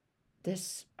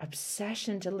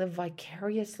obsession to live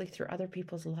vicariously through other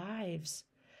people's lives.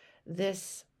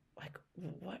 This, like,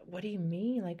 what do you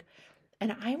mean? Like,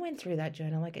 and I went through that,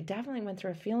 Johanna. Like, I definitely went through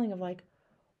a feeling of like,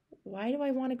 why do I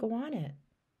want to go on it?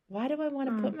 Why do I want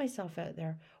to put myself out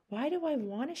there? Why do I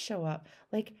want to show up?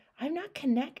 Like, I'm not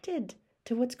connected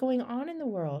to what's going on in the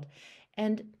world.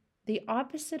 And the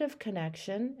opposite of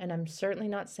connection, and I'm certainly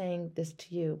not saying this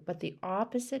to you, but the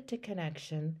opposite to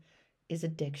connection is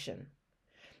addiction.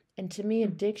 And to me,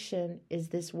 addiction is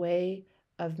this way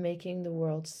of making the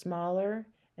world smaller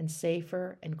and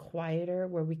safer and quieter,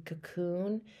 where we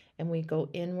cocoon and we go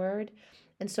inward.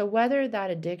 And so whether that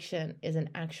addiction is an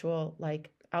actual like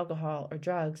alcohol or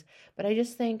drugs, but I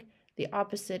just think the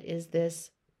opposite is this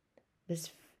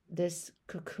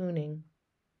cocooning,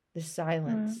 this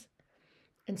silence.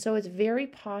 And so it's very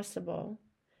possible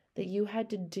that you had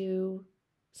to do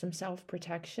some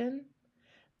self-protection.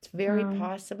 It's very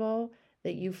possible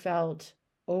that you felt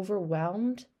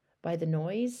overwhelmed by the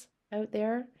noise out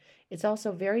there. It's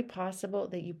also very possible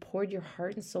that you poured your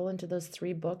heart and soul into those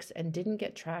 3 books and didn't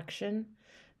get traction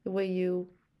the way you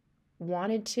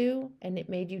wanted to, and it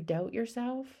made you doubt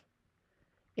yourself.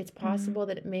 It's possible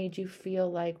that it made you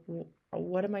feel like,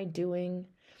 what am I doing?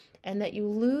 And that you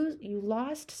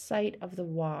lost sight of the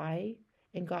why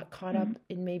and got caught up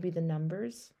in maybe the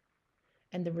numbers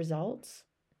and the results.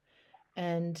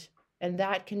 And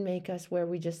that can make us where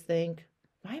we just think,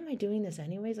 why am I doing this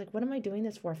anyways? Like, what am I doing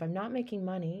this for? If I'm not making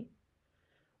money,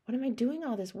 what am I doing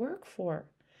all this work for?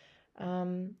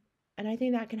 And I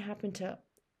think that can happen to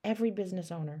every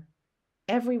business owner.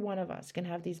 Every one of us can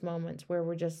have these moments where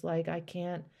we're just like, I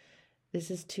can't, this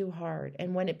is too hard.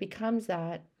 And when it becomes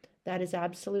that is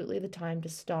absolutely the time to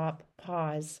stop,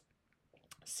 pause,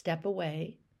 step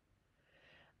away,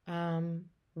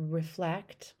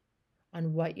 reflect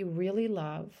on what you really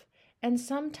love, and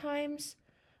sometimes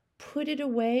put it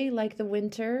away like the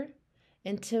winter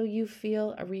until you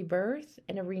feel a rebirth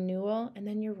and a renewal, and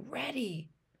then you're ready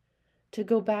to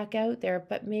go back out there,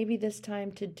 but maybe this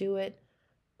time to do it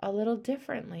a little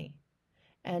differently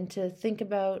and to think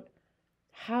about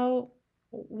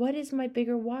what is my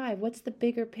bigger why? What's the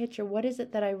bigger picture? What is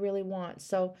it that I really want?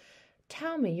 So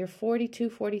tell me, you're 42,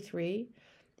 43.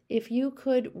 If you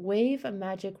could wave a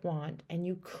magic wand and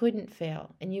you couldn't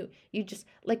fail, and you just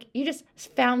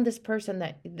found this person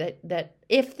that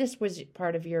if this was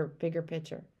part of your bigger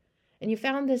picture, and you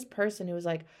found this person who was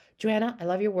like, Johanna, I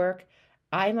love your work.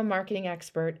 I'm a marketing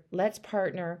expert. Let's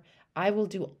partner. I will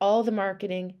do all the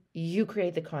marketing. You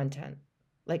create the content.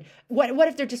 Like, what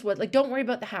if they're just what? Like, don't worry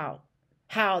about the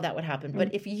how that would happen.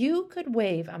 But if you could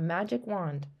wave a magic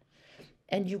wand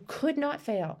and you could not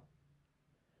fail,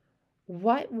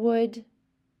 what would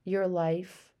your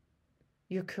life,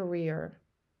 your career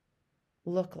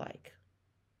look like?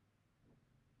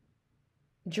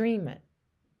 Dream it.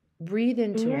 Breathe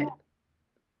into it.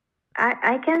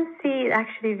 I can see it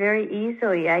actually very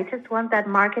easily. I just want that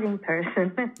marketing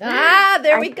person.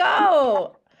 There we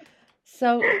go.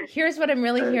 So here's what I'm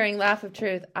really hearing, Laugh of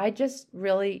Truth. I just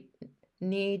really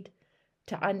need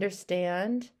to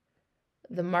understand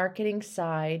the marketing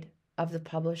side of the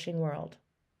publishing world.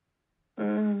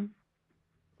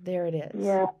 There it is.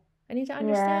 Yeah. I need to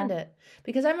understand it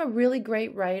because I'm a really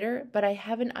great writer, but I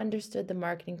haven't understood the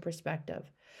marketing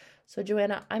perspective. So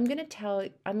Johanna, I'm going to tell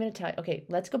you, okay,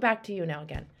 let's go back to you now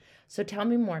again. So tell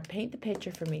me more, paint the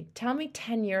picture for me. Tell me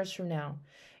 10 years from now,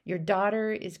 your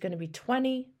daughter is going to be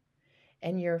 20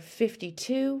 and you're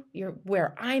 52, you're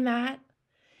where I'm at.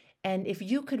 And if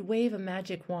you could wave a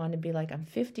magic wand and be like, I'm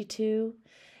 52,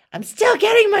 I'm still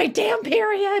getting my damn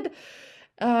period.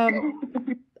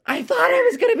 I thought I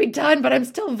was going to be done, but I'm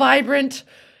still vibrant.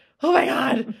 Oh my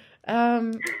God.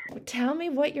 Tell me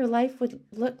what your life would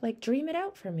look like. Dream it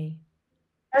out for me.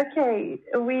 Okay,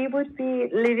 we would be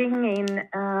living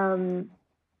in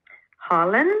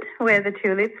Holland, where the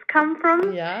tulips come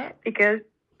from. Yeah. Because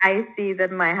I see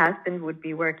that my husband would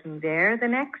be working there the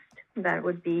next. That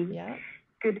would be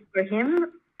good for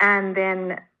him. And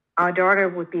then our daughter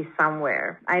would be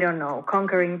somewhere, I don't know,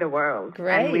 conquering the world.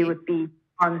 Great. And we would be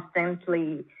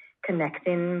constantly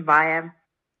connecting via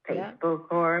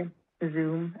Facebook or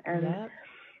Zoom. And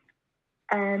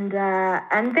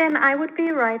then I would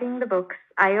be writing the books.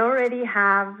 I already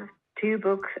have 2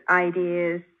 book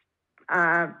ideas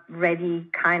ready,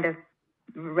 kind of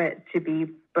to be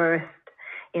birthed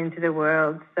into the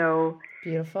world. So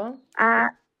beautiful.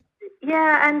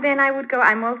 And then I would go.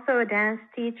 I'm also a dance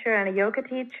teacher and a yoga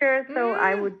teacher, so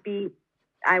I would be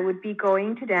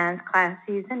going to dance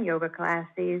classes and yoga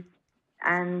classes,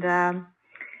 and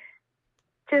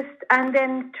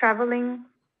then traveling,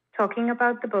 talking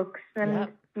about the books and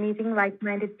meeting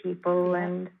like-minded people,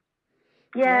 and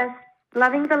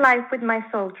loving the life with my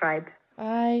soul tribe.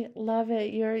 I love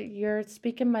it. You're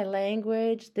speaking my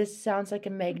language. This sounds like a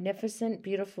magnificent,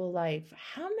 beautiful life.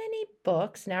 How many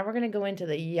books, now we're going to go into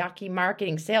the yucky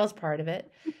marketing sales part of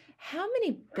it. How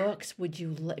many books would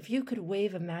you, if you could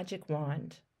wave a magic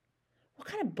wand, what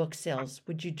kind of book sales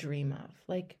would you dream of?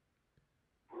 Like,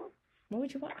 what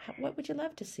would you want? What would you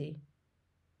love to see?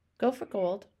 Go for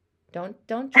gold. Don't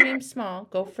dream small.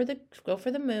 Go for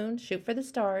the moon. Shoot for the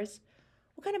stars.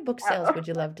 What kind of book sales would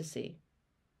you love to see?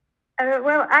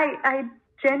 Well, I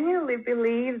genuinely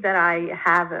believe that I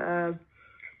have a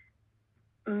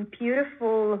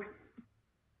beautiful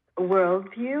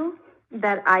worldview,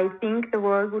 that I think the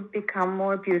world would become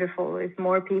more beautiful if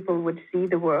more people would see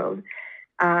the world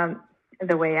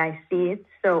the way I see it.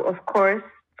 So, of course,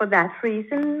 for that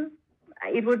reason,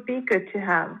 it would be good to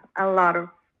have a lot of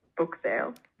book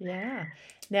sales. Yeah.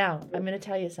 Now, I'm going to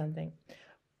tell you something.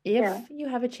 If you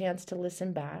have a chance to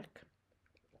listen back,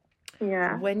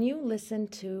 when you listen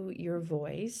to your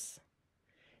voice,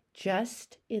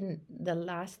 just in the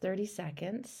last 30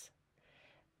 seconds,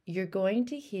 you're going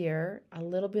to hear a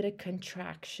little bit of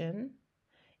contraction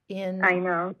in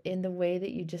the way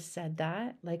that you just said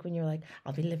that. Like when you're like,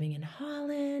 I'll be living in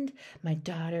Holland. My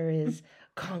daughter is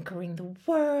conquering the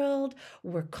world.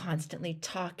 We're constantly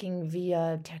talking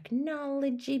via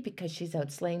technology because she's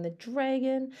out slaying the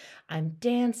dragon. I'm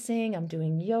dancing. I'm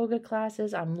doing yoga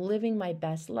classes. I'm living my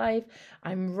best life.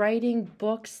 I'm writing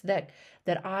books that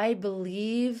I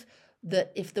believe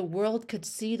that if the world could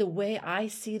see the way I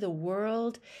see the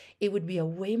world, it would be a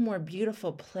way more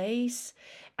beautiful place.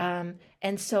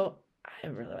 And so I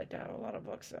really like to have a lot of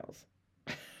book sales.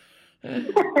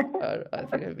 I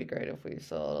think it'd be great if we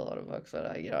sold a lot of books, but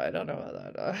I don't know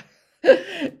about that.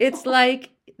 It's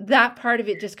like that part of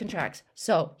it just contracts.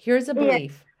 So here's a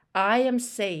belief. I am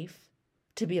safe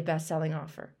to be a best-selling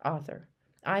author.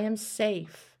 I am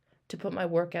safe to put my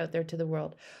work out there to the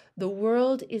world. The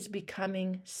world is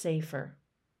becoming safer.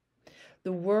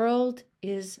 The world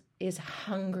is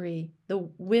hungry. The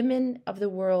women of the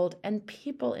world and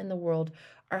people in the world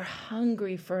are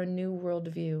hungry for a new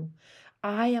worldview.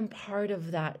 I am part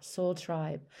of that soul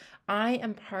tribe. I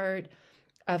am part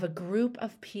of a group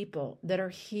of people that are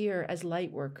here as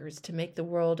light workers to make the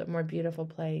world a more beautiful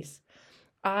place.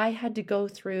 I had to go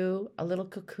through a little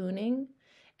cocooning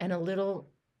and a little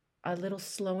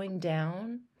slowing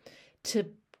down to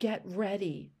get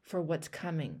ready for what's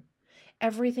coming.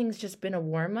 Everything's just been a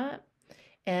warm-up,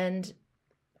 and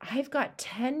I've got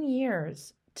 10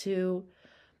 years to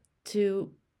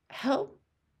help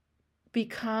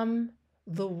become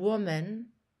the woman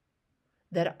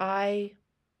that I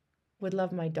would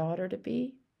love my daughter to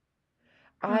be.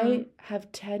 I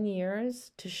have 10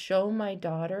 years to show my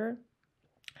daughter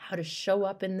how to show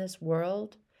up in this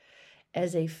world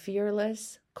as a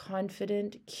fearless,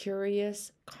 confident,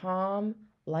 curious, calm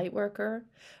light worker,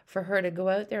 for her to go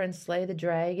out there and slay the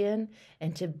dragon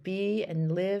and to be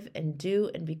and live and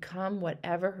do and become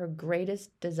whatever her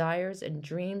greatest desires and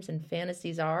dreams and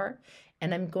fantasies are.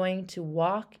 and I'm going to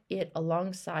walk it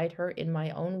alongside her in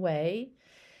my own way,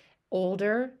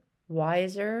 older,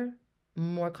 wiser,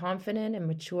 more confident and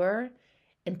mature.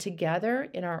 And together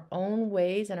in our own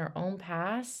ways and our own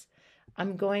paths,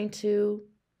 I'm going to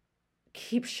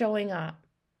keep showing up,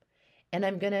 and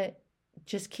I'm going to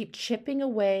just keep chipping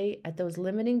away at those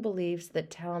limiting beliefs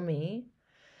that tell me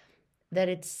that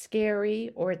it's scary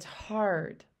or it's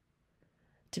hard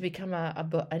to become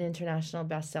an international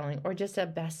best-selling or just a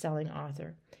best-selling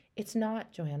author. It's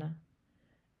not, Johanna.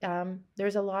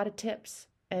 There's a lot of tips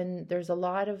and there's a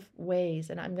lot of ways,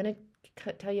 and I'm going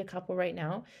to tell you a couple right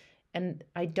now, and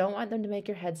I don't want them to make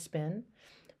your head spin,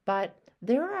 but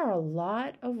there are a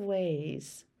lot of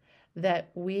ways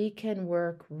that we can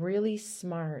work really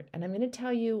smart. And I'm going to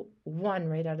tell you one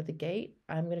right out of the gate.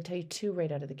 I'm going to tell you two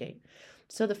right out of the gate.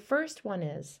 So the first one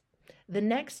is, the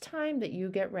next time that you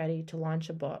get ready to launch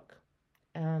a book,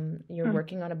 you're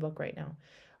working on a book right now.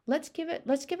 Let's give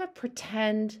a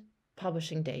pretend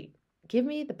publishing date. Give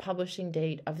me the publishing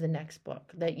date of the next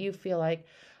book that you feel like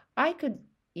I could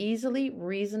easily,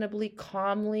 reasonably,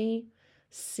 calmly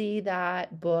see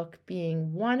that book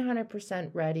being 100%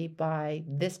 ready by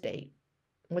this date.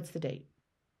 What's the date?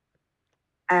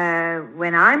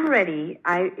 When I'm ready,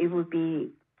 it would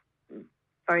be,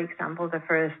 for example, the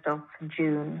 1st of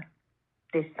June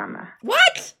this summer.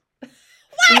 What?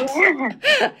 What?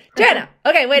 Yeah. Johanna,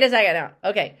 okay, wait a second now.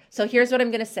 Okay, so here's what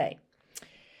I'm going to say.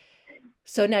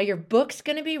 So now your book's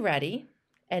going to be ready,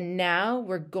 and now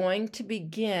we're going to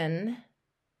begin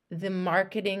the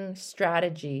marketing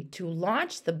strategy to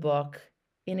launch the book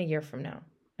in a year from now,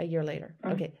 a year later.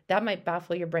 Okay, that might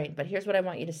baffle your brain, but here's what I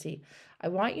want you to see. I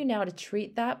want you now to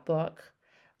treat that book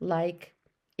like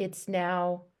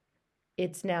now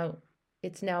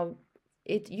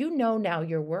you know now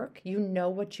your work, you know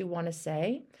what you want to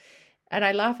say. And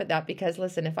I laugh at that because,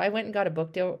 listen, if I went and got a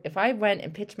book deal, if I went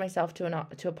and pitched myself to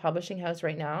a publishing house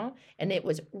right now and it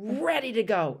was ready to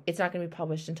go, it's not going to be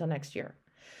published until next year.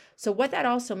 So what that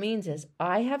also means is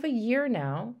I have a year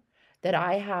now that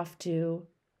I have to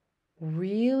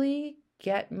really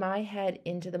get my head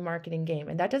into the marketing game.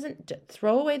 And that doesn't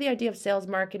throw away the idea of sales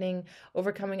marketing,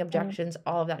 overcoming objections,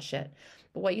 all of that shit.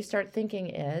 But what you start thinking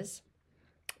is,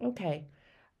 okay,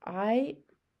 I'm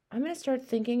going to start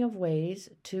thinking of ways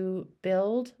to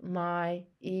build my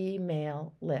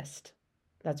email list.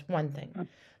 That's one thing.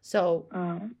 So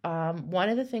one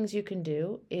of the things you can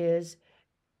do is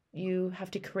you have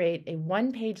to create a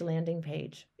one-page landing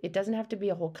page. It doesn't have to be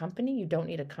a whole company. You don't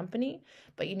need a company,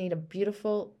 but you need a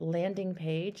beautiful landing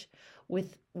page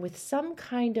with some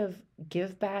kind of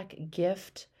give back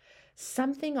gift,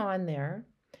 something on there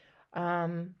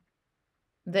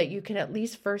that you can at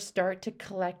least first start to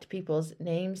collect people's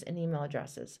names and email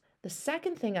addresses. The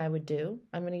second thing I would do,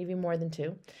 I'm going to give you more than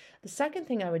two. The second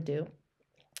thing I would do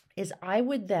is I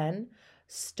would then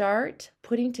start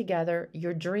putting together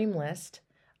your dream list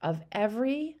of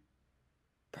every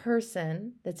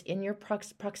person that's in your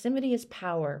proximity is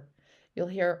power. You'll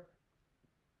hear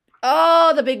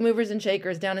all the big movers and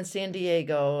shakers down in San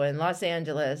Diego and Los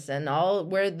Angeles and all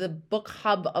where the book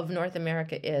hub of North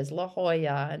America is, La Jolla,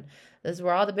 and this is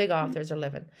where all the big authors are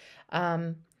living.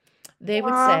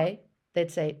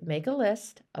 They'd say, make a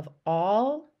list of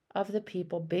all of the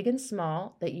people, big and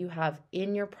small, that you have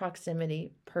in your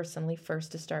proximity personally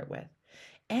first to start with.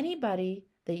 Anybody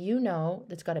that you know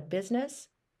that's got a business,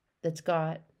 that's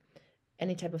got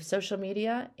any type of social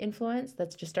media influence,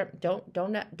 that's just don't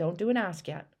do an ask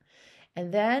yet.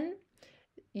 And then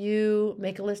you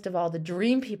make a list of all the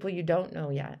dream people you don't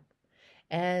know yet.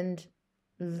 And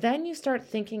then you start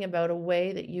thinking about a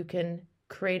way that you can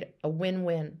create a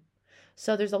win-win.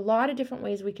 So there's a lot of different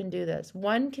ways we can do this.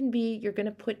 One can be you're going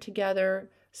to put together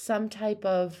some type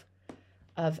of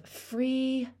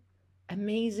free,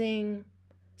 amazing,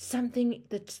 something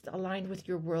that's aligned with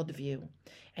your worldview.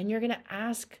 And you're going to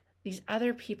ask these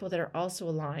other people that are also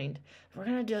aligned. We're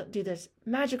going to do this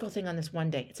magical thing on this one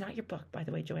day. It's not your book, by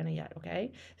the way, Johanna, yet,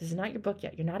 okay? This is not your book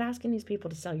yet. You're not asking these people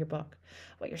to sell your book.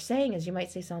 What you're saying is you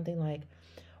might say something like,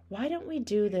 why don't we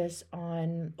do this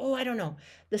on, I don't know,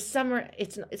 the summer.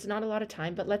 It's not a lot of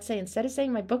time, but let's say instead of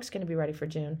saying my book's going to be ready for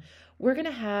June, we're going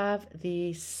to have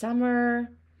the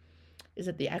summer, is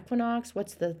it the equinox?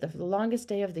 What's the longest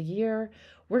day of the year?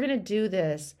 We're going to do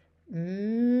this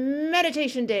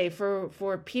meditation day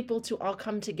for people to all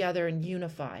come together and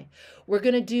unify. We're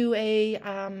going to do a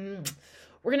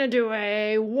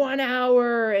 1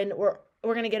 hour, and we're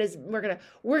going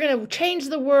to change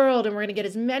the world, and we're going to get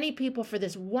as many people for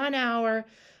this 1 hour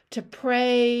to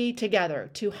pray together,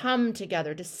 to hum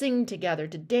together, to sing together,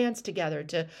 to dance together,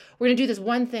 we're going to do this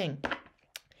one thing.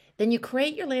 Then you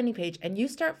create your landing page and you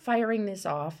start firing this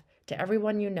off to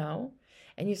everyone you know.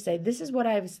 And you say, this is what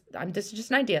this is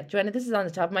just an idea. Johanna, this is on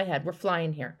the top of my head. We're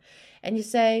flying here. And you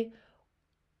say,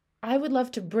 I would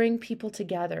love to bring people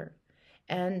together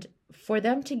and for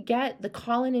them to get the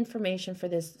call-in information for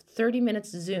this 30 minutes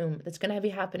Zoom that's going to be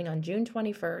happening on June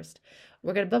 21st.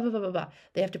 We're going to blah, blah, blah, blah, blah.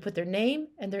 They have to put their name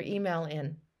and their email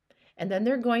in. And then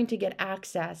they're going to get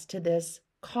access to this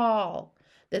call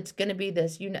that's going to be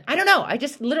this, I don't know. I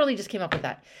just literally just came up with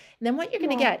that. And then what you're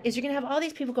going to get is you're going to have all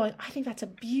these people going, I think that's a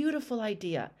beautiful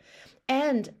idea.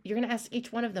 And you're going to ask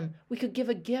each one of them, we could give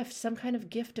a gift, some kind of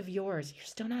gift of yours. You're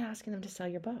still not asking them to sell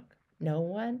your book. No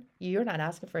one, you're not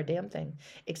asking for a damn thing,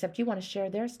 except you want to share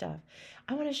their stuff.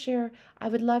 I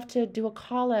would love to do a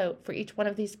call out for each one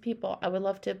of these people. I would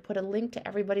love to put a link to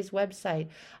everybody's website.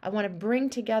 I want to bring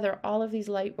together all of these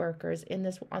light workers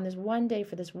on this one day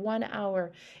for this 1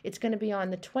 hour. It's going to be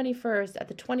on the 21st at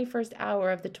the 21st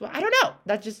hour of I don't know.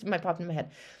 That's just my popped in my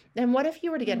head. Then what if you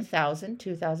were to get 1,000,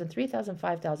 2,000, 3,000,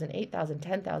 5,000, 8,000,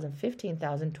 10,000,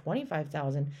 15,000,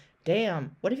 25,000?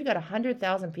 Damn, what if you got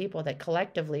 100,000 people that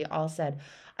collectively all said,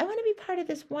 I want to be part of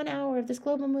this 1 hour of this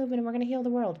global movement and we're going to heal the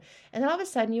world. And then all of a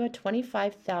sudden you had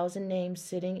 25,000 names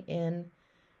sitting in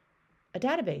a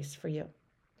database for you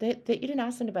that you didn't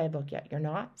ask them to buy a book yet. You're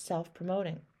not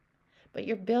self-promoting, but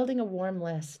you're building a warm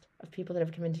list of people that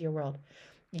have come into your world.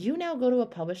 You now go to a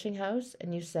publishing house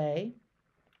and you say,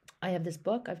 I have this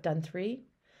book. I've done 3.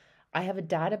 I have a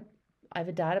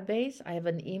database. I have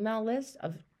an email list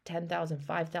of 10,000,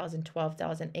 5,000,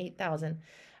 12,000, 8,000.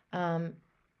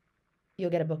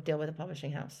 You'll get a book deal with a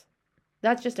publishing house.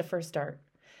 That's just a first start.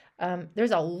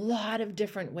 There's a lot of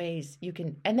different ways you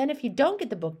can. And then if you don't get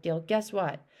the book deal, guess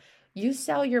what? You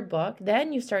sell your book.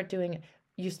 Then you start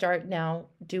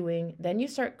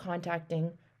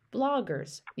contacting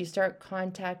bloggers. You start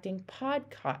contacting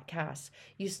podcasts.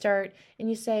 You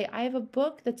say, I have a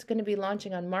book that's going to be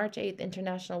launching on March 8th,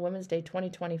 International Women's Day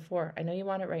 2024. I know you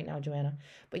want it right now, Johanna,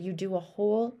 but you do a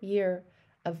whole year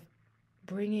of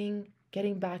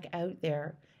getting back out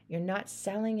there. You're not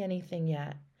selling anything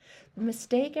yet. The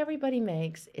mistake everybody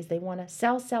makes is they want to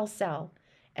sell,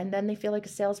 and then they feel like a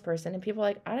salesperson, and people are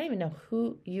like, I don't even know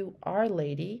who you are,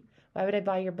 lady. Why would I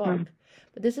buy your book?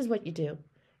 But this is what you do.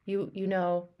 You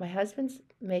know, my husband's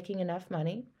making enough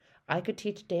money. I could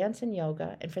teach dance and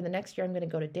yoga. And for the next year, I'm going to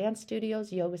go to dance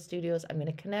studios, yoga studios. I'm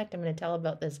going to connect. I'm going to tell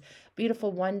about this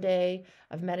beautiful 1 day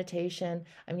of meditation.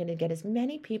 I'm going to get as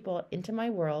many people into my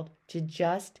world to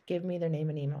just give me their name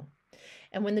and email.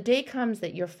 And when the day comes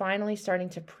that you're finally starting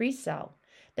to pre-sell,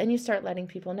 then you start letting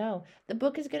people know the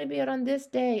book is going to be out on this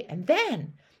day. And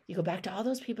then you go back to all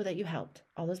those people that you helped,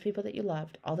 all those people that you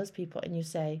loved, all those people, and you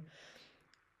say,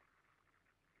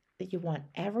 that you want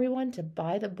everyone to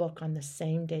buy the book on the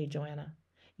same day, Johanna.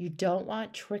 You don't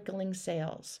want trickling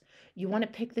sales. You want to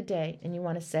pick the day and you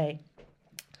want to say,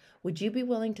 would you be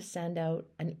willing to send out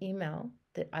an email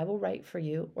that I will write for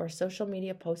you or a social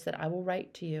media post that I will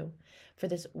write to you for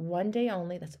this 1 day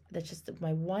only? That's just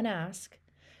my one ask,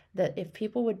 that if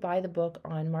people would buy the book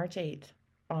on March 8th,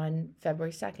 on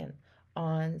February 2nd,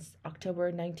 on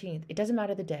October 19th, it doesn't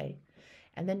matter the day.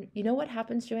 And then you know what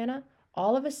happens, Johanna?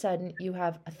 All of a sudden, you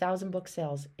have 1,000 book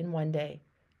sales in 1 day.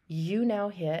 You now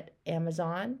hit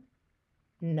Amazon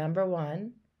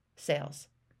 #1 sales.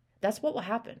 That's what will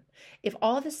happen. If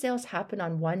all the sales happen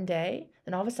on 1 day,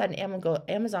 then all of a sudden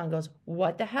Amazon goes,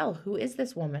 what the hell? Who is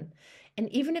this woman? And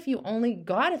even if you only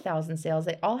got 1,000 sales,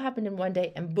 they all happened in 1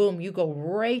 day, and boom, you go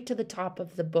right to the top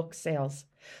of the book sales.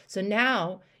 So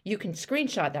now you can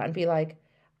screenshot that and be like,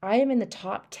 I am in the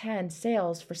top 10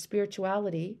 sales for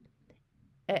spirituality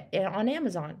on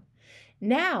Amazon.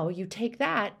 Now you take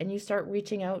that and you start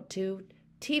reaching out to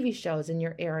TV shows in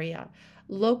your area,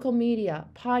 local media,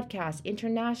 podcasts,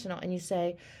 international, and you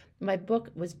say, my book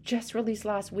was just released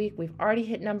last week. We've already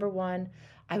hit #1.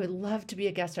 I would love to be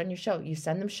a guest on your show. You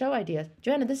send them show ideas.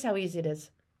 Johanna, this is how easy it is.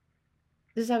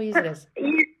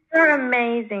 You're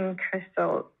amazing,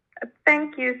 Crystal.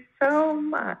 Thank you so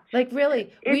much. Like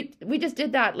really, we just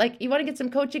did that. Like, you want to get some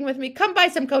coaching with me? Come buy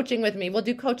some coaching with me. We'll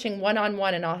do coaching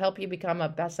one-on-one and I'll help you become a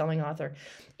best-selling author.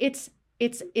 It's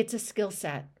a skill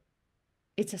set.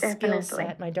 It's a skill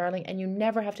set, my darling, and you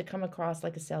never have to come across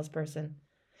like a salesperson.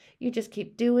 You just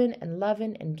keep doing and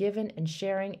loving and giving and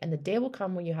sharing, and the day will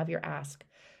come when you have your ask.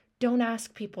 Don't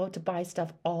ask people to buy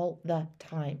stuff all the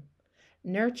time.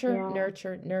 Nurture,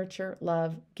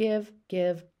 love, give,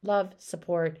 love,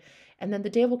 support. And then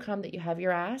the day will come that you have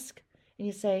your ask and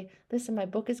you say, listen, my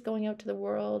book is going out to the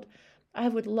world. I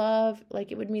would love,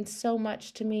 it would mean so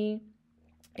much to me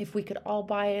if we could all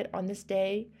buy it on this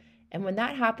day. And when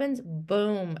that happens,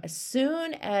 boom, as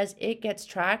soon as it gets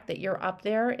tracked that you're up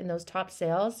there in those top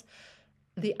sales,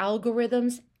 the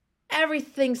algorithms,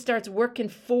 everything starts working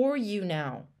for you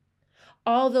now.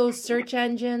 All those search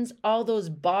engines, all those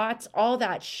bots, all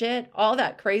that shit, all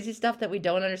that crazy stuff that we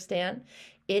don't understand,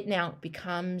 it now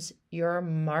becomes your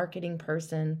marketing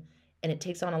person and it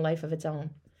takes on a life of its own.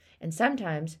 And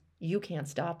sometimes you can't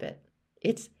stop it.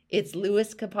 It's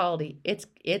Lewis Capaldi.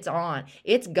 It's on.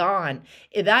 It's gone.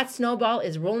 If that snowball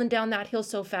is rolling down that hill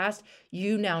so fast,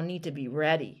 you now need to be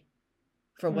ready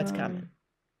for what's coming.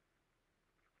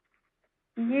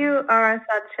 You are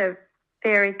such a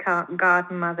fairy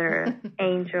godmother,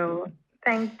 Angel.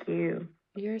 Thank you.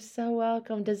 You're so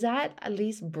welcome. Does that at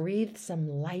least breathe some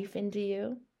life into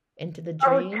you, into the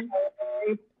dream?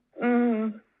 Oh,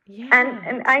 totally. Yeah.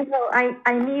 And I know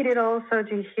I needed also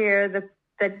to hear that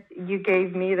you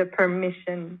gave me the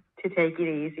permission to take it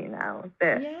easy now.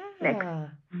 Yeah.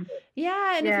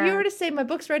 And if you were to say my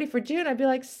book's ready for June, I'd be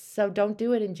like, so don't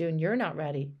do it in June. You're not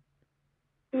ready.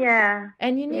 Yeah.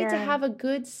 And you need to have a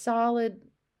good, solid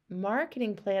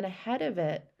marketing plan ahead of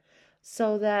it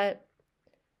so that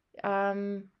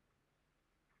your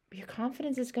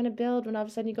confidence is going to build when all of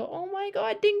a sudden you go, oh my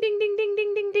God, ding, ding, ding, ding,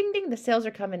 ding, ding, ding, ding. The sales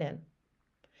are coming in.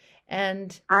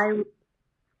 And I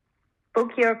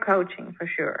book your coaching for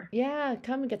sure. Yeah,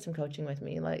 come and get some coaching with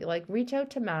me. Like reach out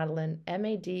to Madeline,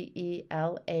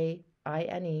 Madeline,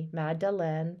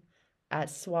 Madeleine at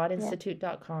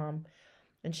swatinstitute.com.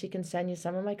 And she can send you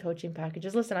some of my coaching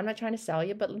packages. Listen, I'm not trying to sell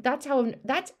you, but that's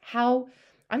how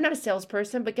I'm not a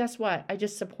salesperson, but guess what? I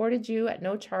just supported you at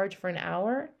no charge for an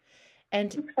hour.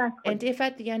 And if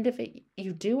at the end of it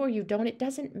you do or you don't, it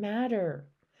doesn't matter.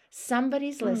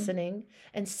 Somebody's listening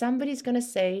and somebody's going to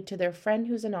say to their friend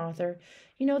who's an author,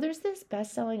 there's this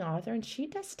best-selling author and she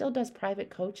still does private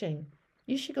coaching.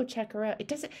 You should go check her out.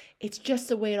 It's just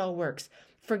the way it all works.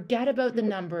 Forget about the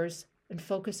numbers and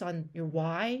focus on your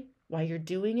why you're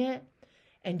doing it,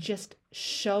 and just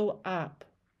show up.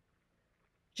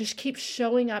 Just keep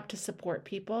showing up to support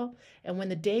people. And when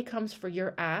the day comes for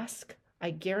your ask,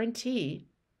 I guarantee,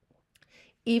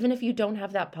 even if you don't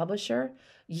have that publisher,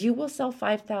 you will sell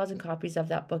 5,000 copies of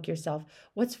that book yourself.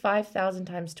 What's 5,000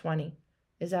 times 20?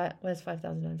 What is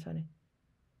 5,000 times 20?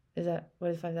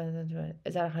 What is 5,000 times 20?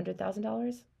 Is that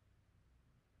 $100,000?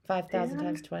 5,000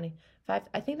 times 20.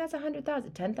 I think that's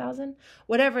 100,000. 10,000?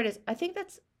 Whatever it is. I think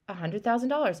that's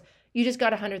 $100,000. You just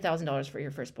got $100,000 for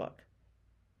your first book.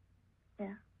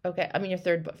 Yeah. Okay. I mean,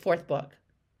 your fourth book.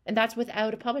 And that's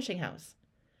without a publishing house.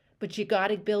 But you got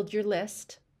to build your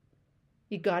list.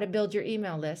 You got to build your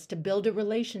email list to build a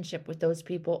relationship with those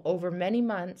people over many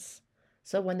months.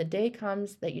 So when the day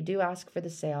comes that you do ask for the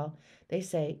sale, they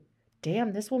say,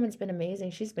 damn, this woman's been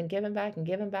amazing. She's been giving back and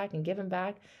giving back and giving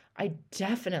back. I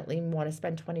definitely want to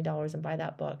spend $20 and buy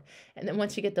that book. And then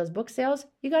once you get those book sales,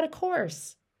 you got a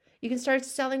course. You can start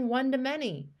selling one to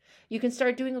many. You can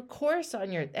start doing a course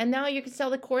and now you can sell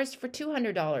the course for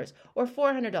 $200 or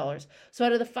 $400. So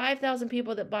out of the 5,000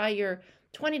 people that buy your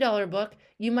 $20 book,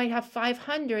 you might have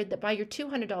 500 that buy your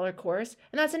 $200 course,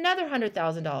 and that's another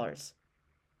 $100,000.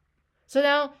 So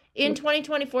now in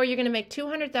 2024, you're going to make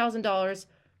 $200,000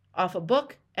 off a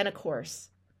book and a course.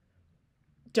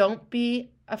 Don't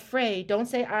be afraid. Don't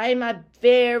say, I'm a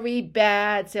very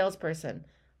bad salesperson.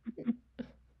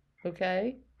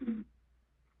 Okay?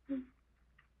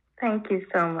 Thank you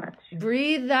so much.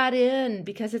 Breathe that in,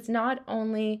 because it's not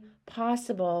only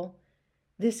possible,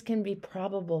 this can be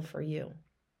probable for you.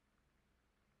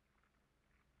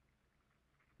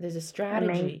 There's a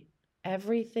strategy. Amazing.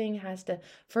 Everything has to,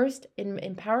 first, in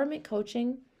empowerment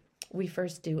coaching, we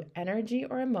first do energy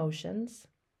or emotions,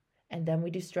 and then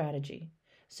we do strategy.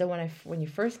 So when you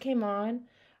first came on,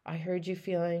 I heard you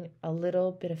feeling a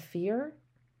little bit of fear.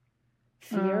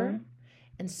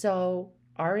 And so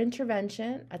our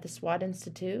intervention at the SWAT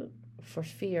Institute for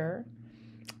fear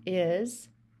is,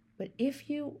 but if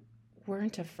you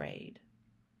weren't afraid,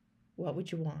 what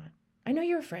would you want? I know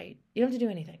you're afraid. You don't have to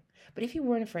do anything. But if you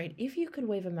weren't afraid, if you could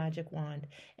wave a magic wand,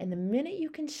 and the minute you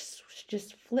can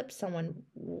just flip someone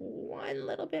one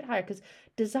little bit higher, because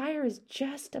desire is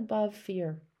just above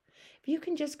fear. If you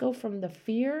can just go from the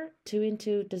fear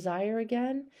into desire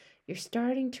again, you're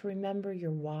starting to remember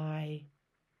your why.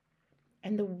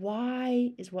 And the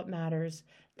why is what matters,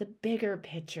 the bigger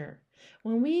picture.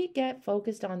 When we get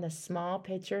focused on the small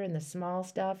picture and the small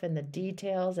stuff and the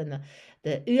details and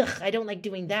I don't like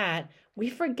doing that, we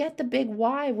forget the big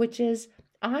why, which is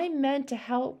I'm meant to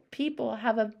help people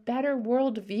have a better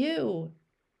worldview.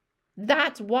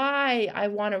 That's why I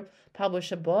want to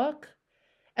publish a book.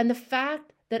 And the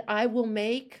fact that I will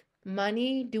make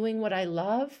money doing what I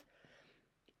love,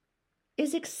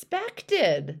 is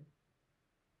expected.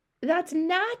 That's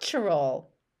natural.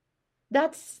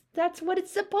 That's what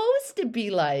it's supposed to be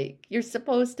like. You're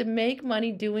supposed to make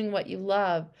money doing what you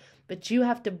love, but you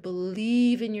have to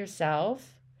believe in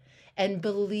yourself and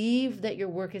believe that your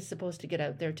work is supposed to get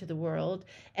out there to the world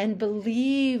and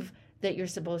believe that you're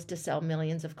supposed to sell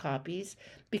millions of copies,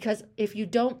 because if you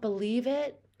don't believe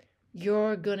it,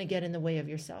 you're going to get in the way of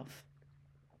yourself.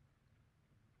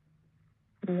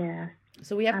 Yeah.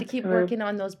 So we have to keep working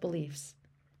on those beliefs.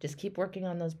 Just keep working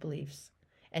on those beliefs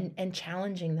and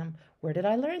challenging them. Where did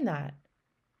I learn that?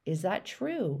 Is that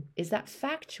true? Is that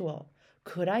factual?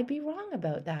 Could I be wrong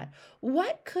about that?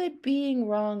 What could being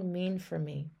wrong mean for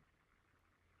me?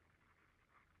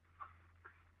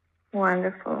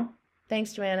 Wonderful.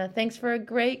 Thanks, Johanna. Thanks for a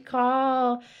great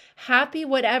call. Happy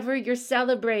whatever you're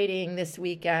celebrating this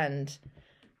weekend.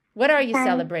 What are you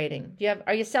celebrating?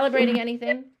 Are you celebrating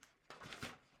anything?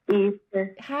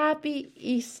 Easter. Happy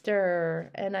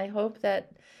Easter. And I hope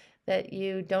that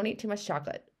you don't eat too much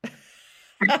chocolate.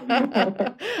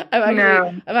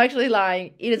 I'm actually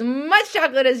lying. Eat as much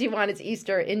chocolate as you want. It's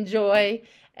Easter. Enjoy.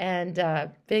 And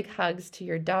big hugs to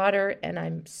your daughter. And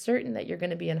I'm certain that you're going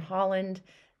to be in Holland.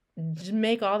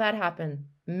 Make all that happen.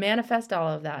 Manifest all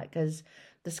of that, because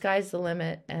the sky's the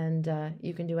limit, and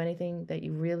you can do anything that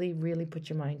you really, really put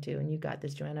your mind to. And you got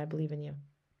this, Joanna. I believe in you.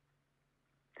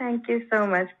 Thank you so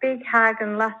much. Big hug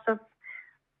and lots of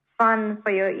fun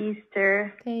for your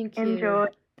Easter. Thank you. Enjoy.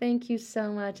 Thank you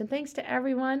so much. And thanks to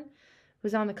everyone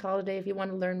who's on the call today. If you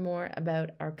want to learn more about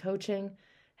our coaching,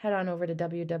 head on over to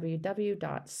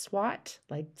www.SWAT,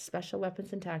 like Special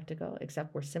Weapons and Tactical,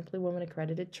 except we're Simply Women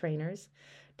Accredited Trainers,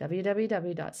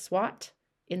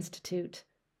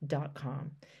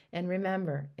 www.swatinstitute.com. And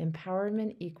remember,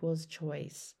 empowerment equals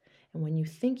choice. And when you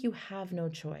think you have no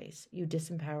choice, you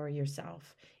disempower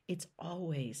yourself. It's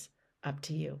always up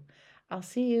to you. I'll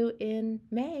see you in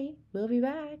May. We'll be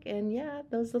back. And yeah,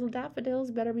 those little daffodils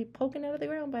better be poking out of the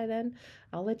ground by then.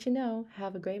 I'll let you know.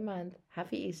 Have a great month.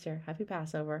 Happy Easter. Happy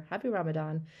Passover. Happy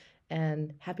Ramadan.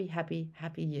 And happy, happy,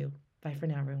 happy you. Bye for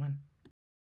now, everyone.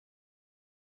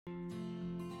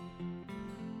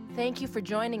 Thank you for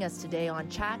joining us today on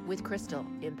Chat with Crystal,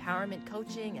 empowerment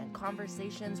coaching and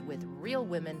conversations with real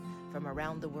women from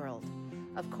around the world.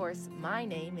 Of course, my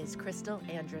name is Crystal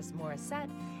Andrus Morissette,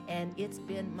 and it's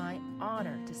been my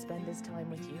honor to spend this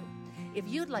time with you. If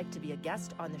you'd like to be a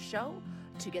guest on the show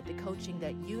to get the coaching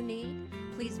that you need,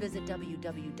 please visit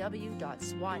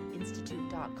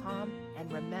www.swatinstitute.com,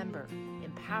 and remember,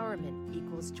 empowerment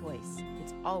equals choice.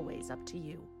 It's always up to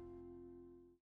you.